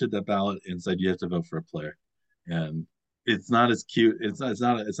rejected that ballot and said you have to vote for a player, and it's not as cute. It's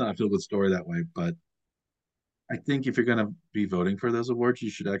not a feel good story that way. But I think if you're going to be voting for those awards, you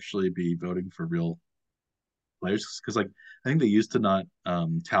should actually be voting for real players because like I think they used to not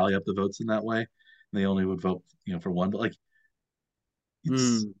tally up the votes in that way. They only would vote for one, but like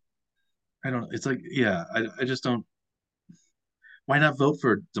it's mm, I don't know. It's like yeah, I just don't. Why not vote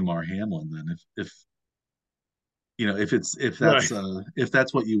for Damar Hamlin then? If right, if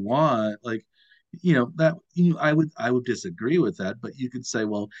that's what you want, like I would disagree with that, but you could say,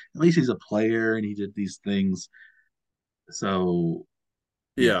 well, at least he's a player and he did these things. So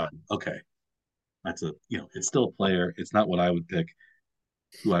yeah, yeah, okay, that's a it's still a player. It's not what I would pick,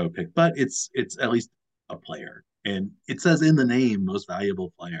 who I would pick, but it's at least a player, and it says in the name most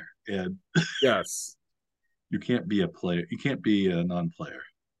valuable player, and yes. you can't be a player. You can't be a non-player.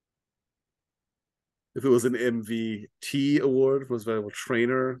 If it was an MVT award, most valuable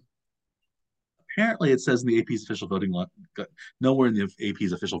trainer, Apparently, it says in the AP's official voting nowhere in the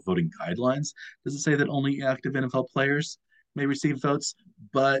AP's official voting guidelines does it say that only active NFL players may receive votes.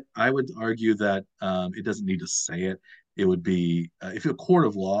 But I would argue that it doesn't need to say it. It would be if a court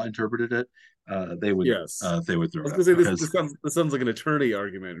of law interpreted it, yes. they would I throw was it gonna out say because this sounds like an attorney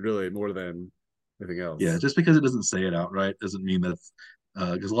argument, really, more than anything yeah, else. just because it doesn't say it outright doesn't mean that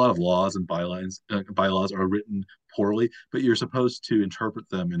because a lot of laws and bylaws are written poorly, but you're supposed to interpret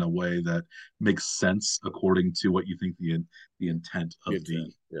them in a way that makes sense according to what you think the intent The of the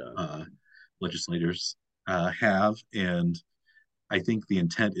intent, yeah, uh, legislators have. And I think the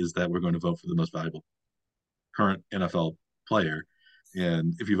intent is that we're going to vote for the most valuable current NFL player.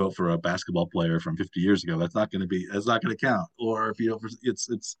 And if you vote for a basketball player from 50 years ago, that's not going to count. Or if you vote for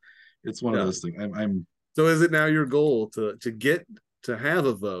it's one of yeah. those things. I'm So is it now your goal to get to have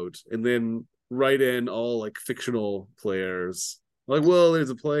a vote and then write in all like fictional players? Like, well, there's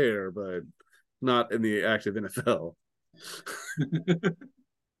a player, but not in the active NFL.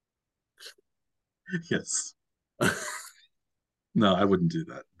 yes. No, I wouldn't do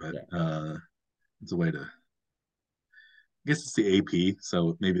that, but Yeah, it's a way to. I guess it's the AP,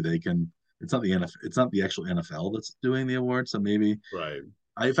 so maybe they can. It's not the NFL. It's not the actual NFL that's doing the award, so maybe right.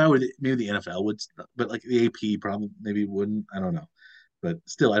 If I would, maybe the NFL would, but like the AP probably maybe wouldn't. I don't know, but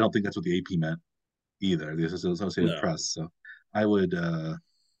still, I don't think that's what the AP meant either. The Associated No. Press. So I would,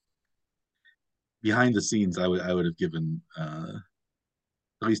 behind the scenes, I would have given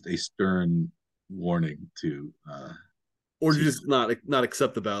at least a stern warning Or to just not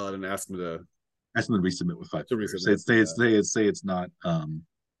accept the ballot and ask them ask them to resubmit with five to players. Say resubmit. it's say Yeah. it's say it's say it's not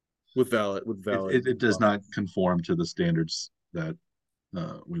With it, valid it, it does not options. conform to the standards that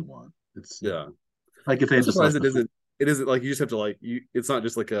we want. It's Yeah. like if they I'm had just surprised left the it isn't like you just have to like you it's not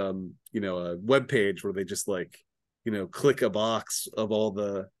just like a web page where they just like click a box of all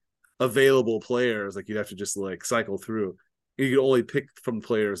the available players. Like you'd have to just like cycle through. You can only pick from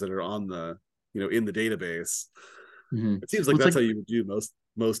players that are on the in the database. mm-hmm. It seems Well, like it's that's like, how you would do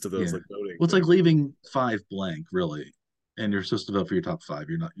most of those yeah. like voting Well, it's like things. leaving five blank, really, and you're supposed to vote for your top five.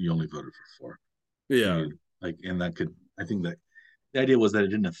 You're not. You only voted for four. Yeah, You like, and that could. I think that the idea was that it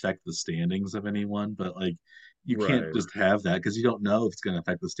didn't affect the standings of anyone, but like, you can't right. just have that because you don't know if it's going to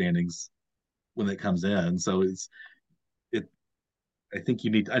affect the standings when it comes in. So it. I think you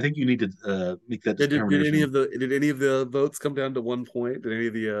need to make that Yeah, determination. did any of the votes come down to 1 point? Did any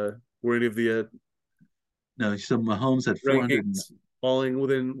of the were any of the No, so Mahomes had 400. rankings falling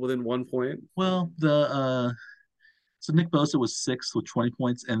within 1 point? Well, so Nick Bosa was sixth with 20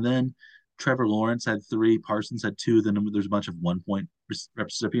 points, and then Trevor Lawrence had three, Parsons had two. Then there's a bunch of 1 point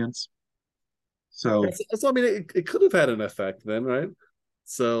recipients. So So I mean, it could have had an effect then, right?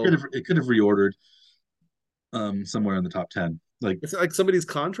 So it could have reordered somewhere in the top 10. Like, it's like somebody's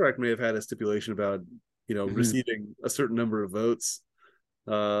contract may have had a stipulation about mhm. receiving a certain number of votes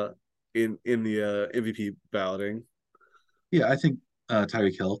uh, in the MVP balloting. Yeah, I think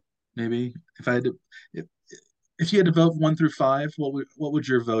Tyreek Hill maybe. If I had to, if, if you had to vote 1 through 5, what would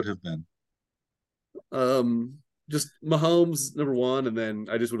your vote have been? Um, just Mahomes number one, and then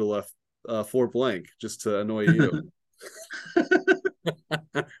I just would have left four blank just to annoy you.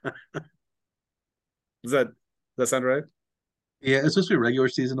 Does that sound right? Yeah, it's supposed to be a regular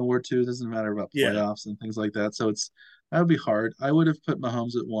season award too. It doesn't matter about Yeah, playoffs and things like that. So that would be hard. I would have put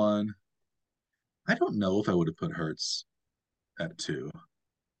Mahomes at one. I don't know if I would have put Hurts at two.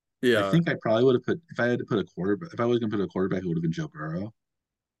 I yeah. think I probably would have put if I had to put a quarterback. If I was going to put a quarterback, it would have been Joe Burrow.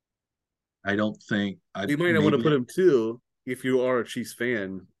 I don't think I You might not want to maybe put him two if you are a Chiefs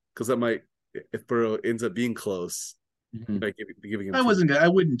fan, because that might if Burrow ends up being close, you mhm. might be giving him I two. wasn't. I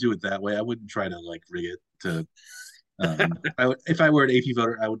wouldn't do it that way. I wouldn't try to like rig it to. I would if I were an AP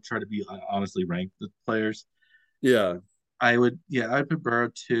voter, I would try to be honestly rank the players. Yeah, I would. Yeah, I'd put Burrow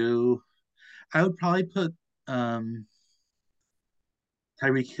two. I would probably put um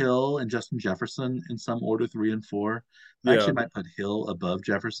Tyreek Hill and Justin Jefferson in some order, 3 and 4. I yeah. actually might put Hill above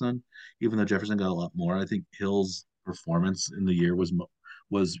Jefferson, even though Jefferson got a lot more. I think Hill's performance in the year was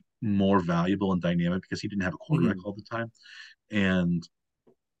more valuable and dynamic because he didn't have a quarterback Mhm. all the time, and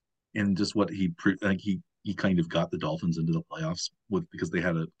just what like he kind of got the Dolphins into the playoffs with because they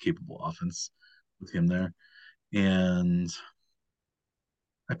had a capable offense with him there, and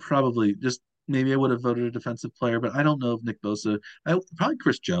I probably just maybe I would have voted a defensive player, but I don't know if Nick Bosa. I probably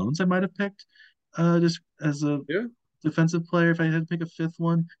Chris Jones. I might have picked just as a Yeah, defensive player if I had to pick a fifth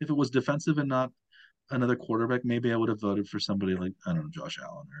one. If it was defensive and not another quarterback, maybe I would have voted for somebody like I don't know Josh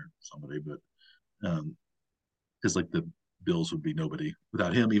Allen or somebody, but because like the Bills would be nobody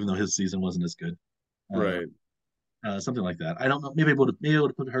without him, even though his season wasn't as good. Uh, right. Something like that. I don't know. Maybe I would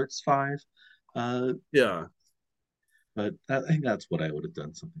have put Hurts five, uh, Yeah, but I think that's what I would have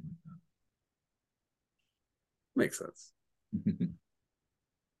done. Something makes sense. like that.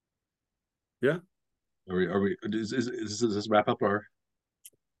 Yeah, Are we does this wrap up our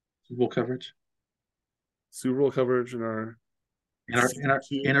Super Bowl coverage? Super Bowl coverage in our In our in season our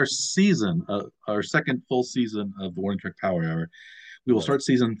in two. our season, our second full season of the Warning Track Power Hour, we will Yes. start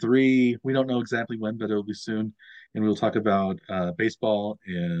season three. We don't know exactly when, but it'll be soon, and we'll talk about baseball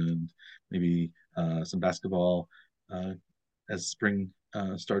and maybe some basketball uh, as spring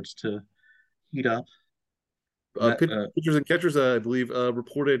starts to heat up. And Pitchers and catchers, I believe,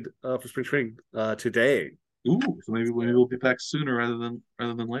 reported for spring training today. so maybe So we'll be back sooner rather than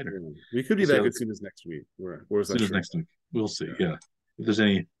later. yeah, we could be We'll see back how as soon as next week. We're as not soon as sure. next week. We'll see. Yeah. Yeah, if there's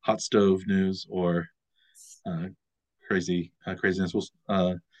any hot stove news or uh, craziness. We'll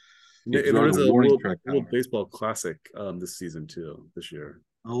yeah, because And we there are is the a warning track World power. Baseball Classic this season too, this year.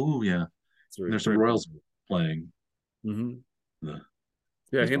 Oh yeah, and So we're there's some very Royals playing hmm the Yeah, a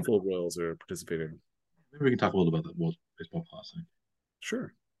baseball. handful of Royals are participating. Maybe we can talk a little about that World Baseball Classic.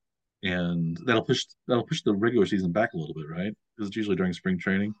 Sure. and that'll push the regular season back a little bit, right? Because it's usually during spring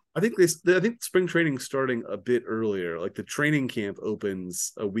training. I think spring training starting a bit earlier. Like the training camp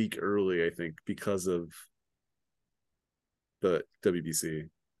opens a week early, I think, because of the WBC.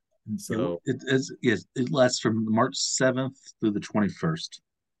 So, It lasts from March 7th through the 21st.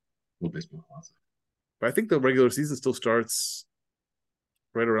 World Baseball Classic. but I think the regular season still starts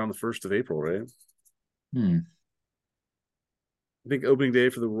right around the 1st of April, right? Hmm. I think opening day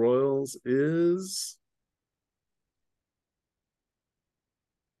for the Royals is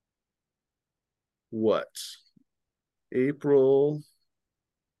what? April,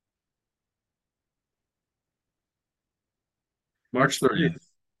 March March 30th. 30th.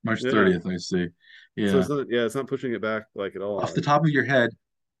 March Yeah. 30th, I see. So Yeah. it's not pushing it back like at Off the all. top of your head,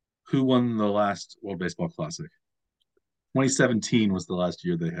 who won the last World Baseball Classic? 2017 was the last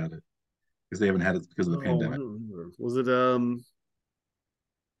year they had it because they haven't had it because of the Oh, I pandemic. don't remember. Was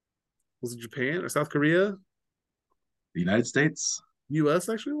it Japan or South Korea? The United States, US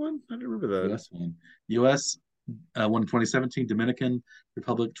actually won? I didn't remember that. U.S. won. U.S. Won in 2017, Dominican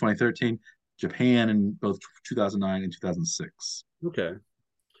Republic 2013, Japan in both 2009 and 2006. Okay.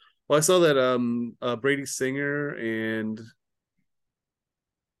 Well, I saw that Brady Singer and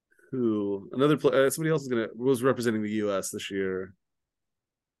who another somebody else was representing the US this year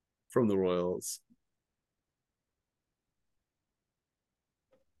from the Royals.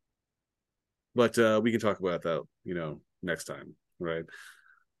 But we can talk about that, next time, right?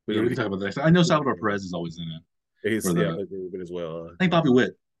 We Yeah, don't we need can to talk about that. I know Salvador Perez is always in it he's for yeah, the. but Venezuela. I think Bobby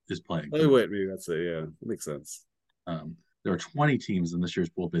Witt is playing Oh for. wait, maybe that's it. Yeah, that makes sense. There are 20 teams in this year's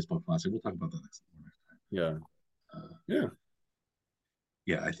World Baseball Classic. We'll talk about that next time. Yeah, Uh, yeah,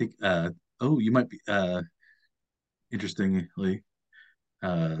 yeah, I think. Oh, you might be. Interestingly,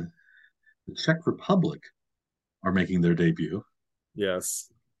 uh, the Czech Republic are making their debut.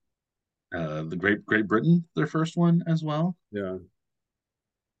 yes, The Great Britain, their first one as well, yeah.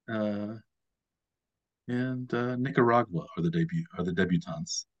 uh, and Nicaragua are the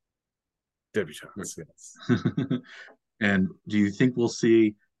debutants. Debutantes, yes. And do you think we'll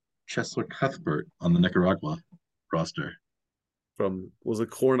see Chesler Cuthbert on the Nicaragua roster? From was it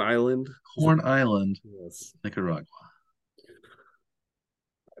Corn Island? Is it? Horn Island, Yes, Nicaragua.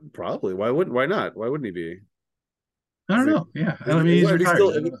 probably. Why wouldn't? Why not? Why wouldn't he be? I don't Is know. Yeah, I mean he's if he's retired.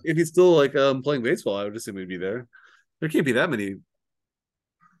 still if he's still like playing baseball, I would assume he'd be there. There can't be that many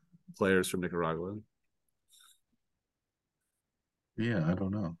players from Nicaragua. Yeah, I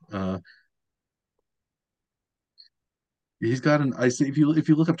don't know. He's got an. I see if you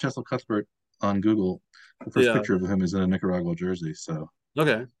look up Chesler Cuthbert on Google, the first Yeah. picture of him is in a Nicaragua jersey. So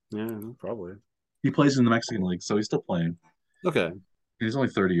Okay. Yeah, probably. he plays in the Mexican League, so he's still playing. Okay. He's only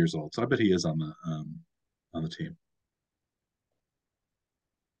 30 years old, so I bet he is on the team.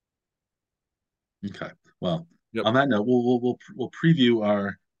 Okay. Well, Yep. on that note, we'll preview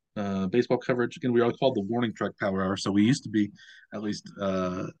our baseball coverage again. We are called the Warning Truck Power Hour, so we used to be at least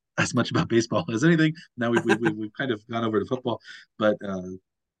as much about baseball as anything. Now we've kind of gone over to football, but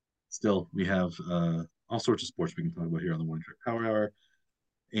still we have all sorts of sports we can talk about here on the Warning Truck Power Hour.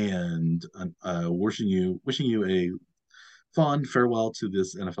 And wishing you a fond farewell to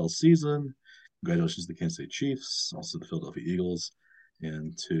this NFL season. Congratulations to the Kansas City Chiefs, also the Philadelphia Eagles,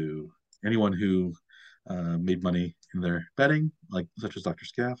 and to anyone who made money in their betting, like such as Dr.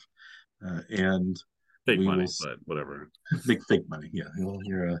 Scaff. And Fake we will money, but whatever. make fake money. Yeah,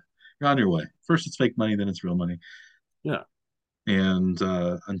 you're on your way. First it's fake money, then it's real money. Yeah. And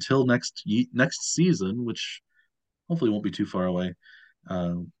until next season, which hopefully won't be too far away,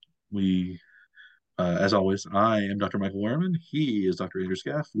 uh, we as always, I am Dr. Michael Werman. He is Dr. Andrew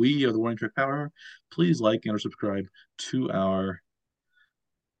Scaff. We are the Warning Track Power Hour. Please like and or subscribe to our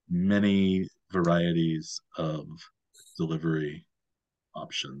many varieties of delivery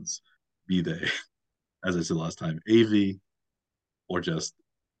options, be they, as I said last time, AV or just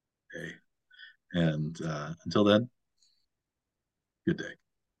A. And until then, good day.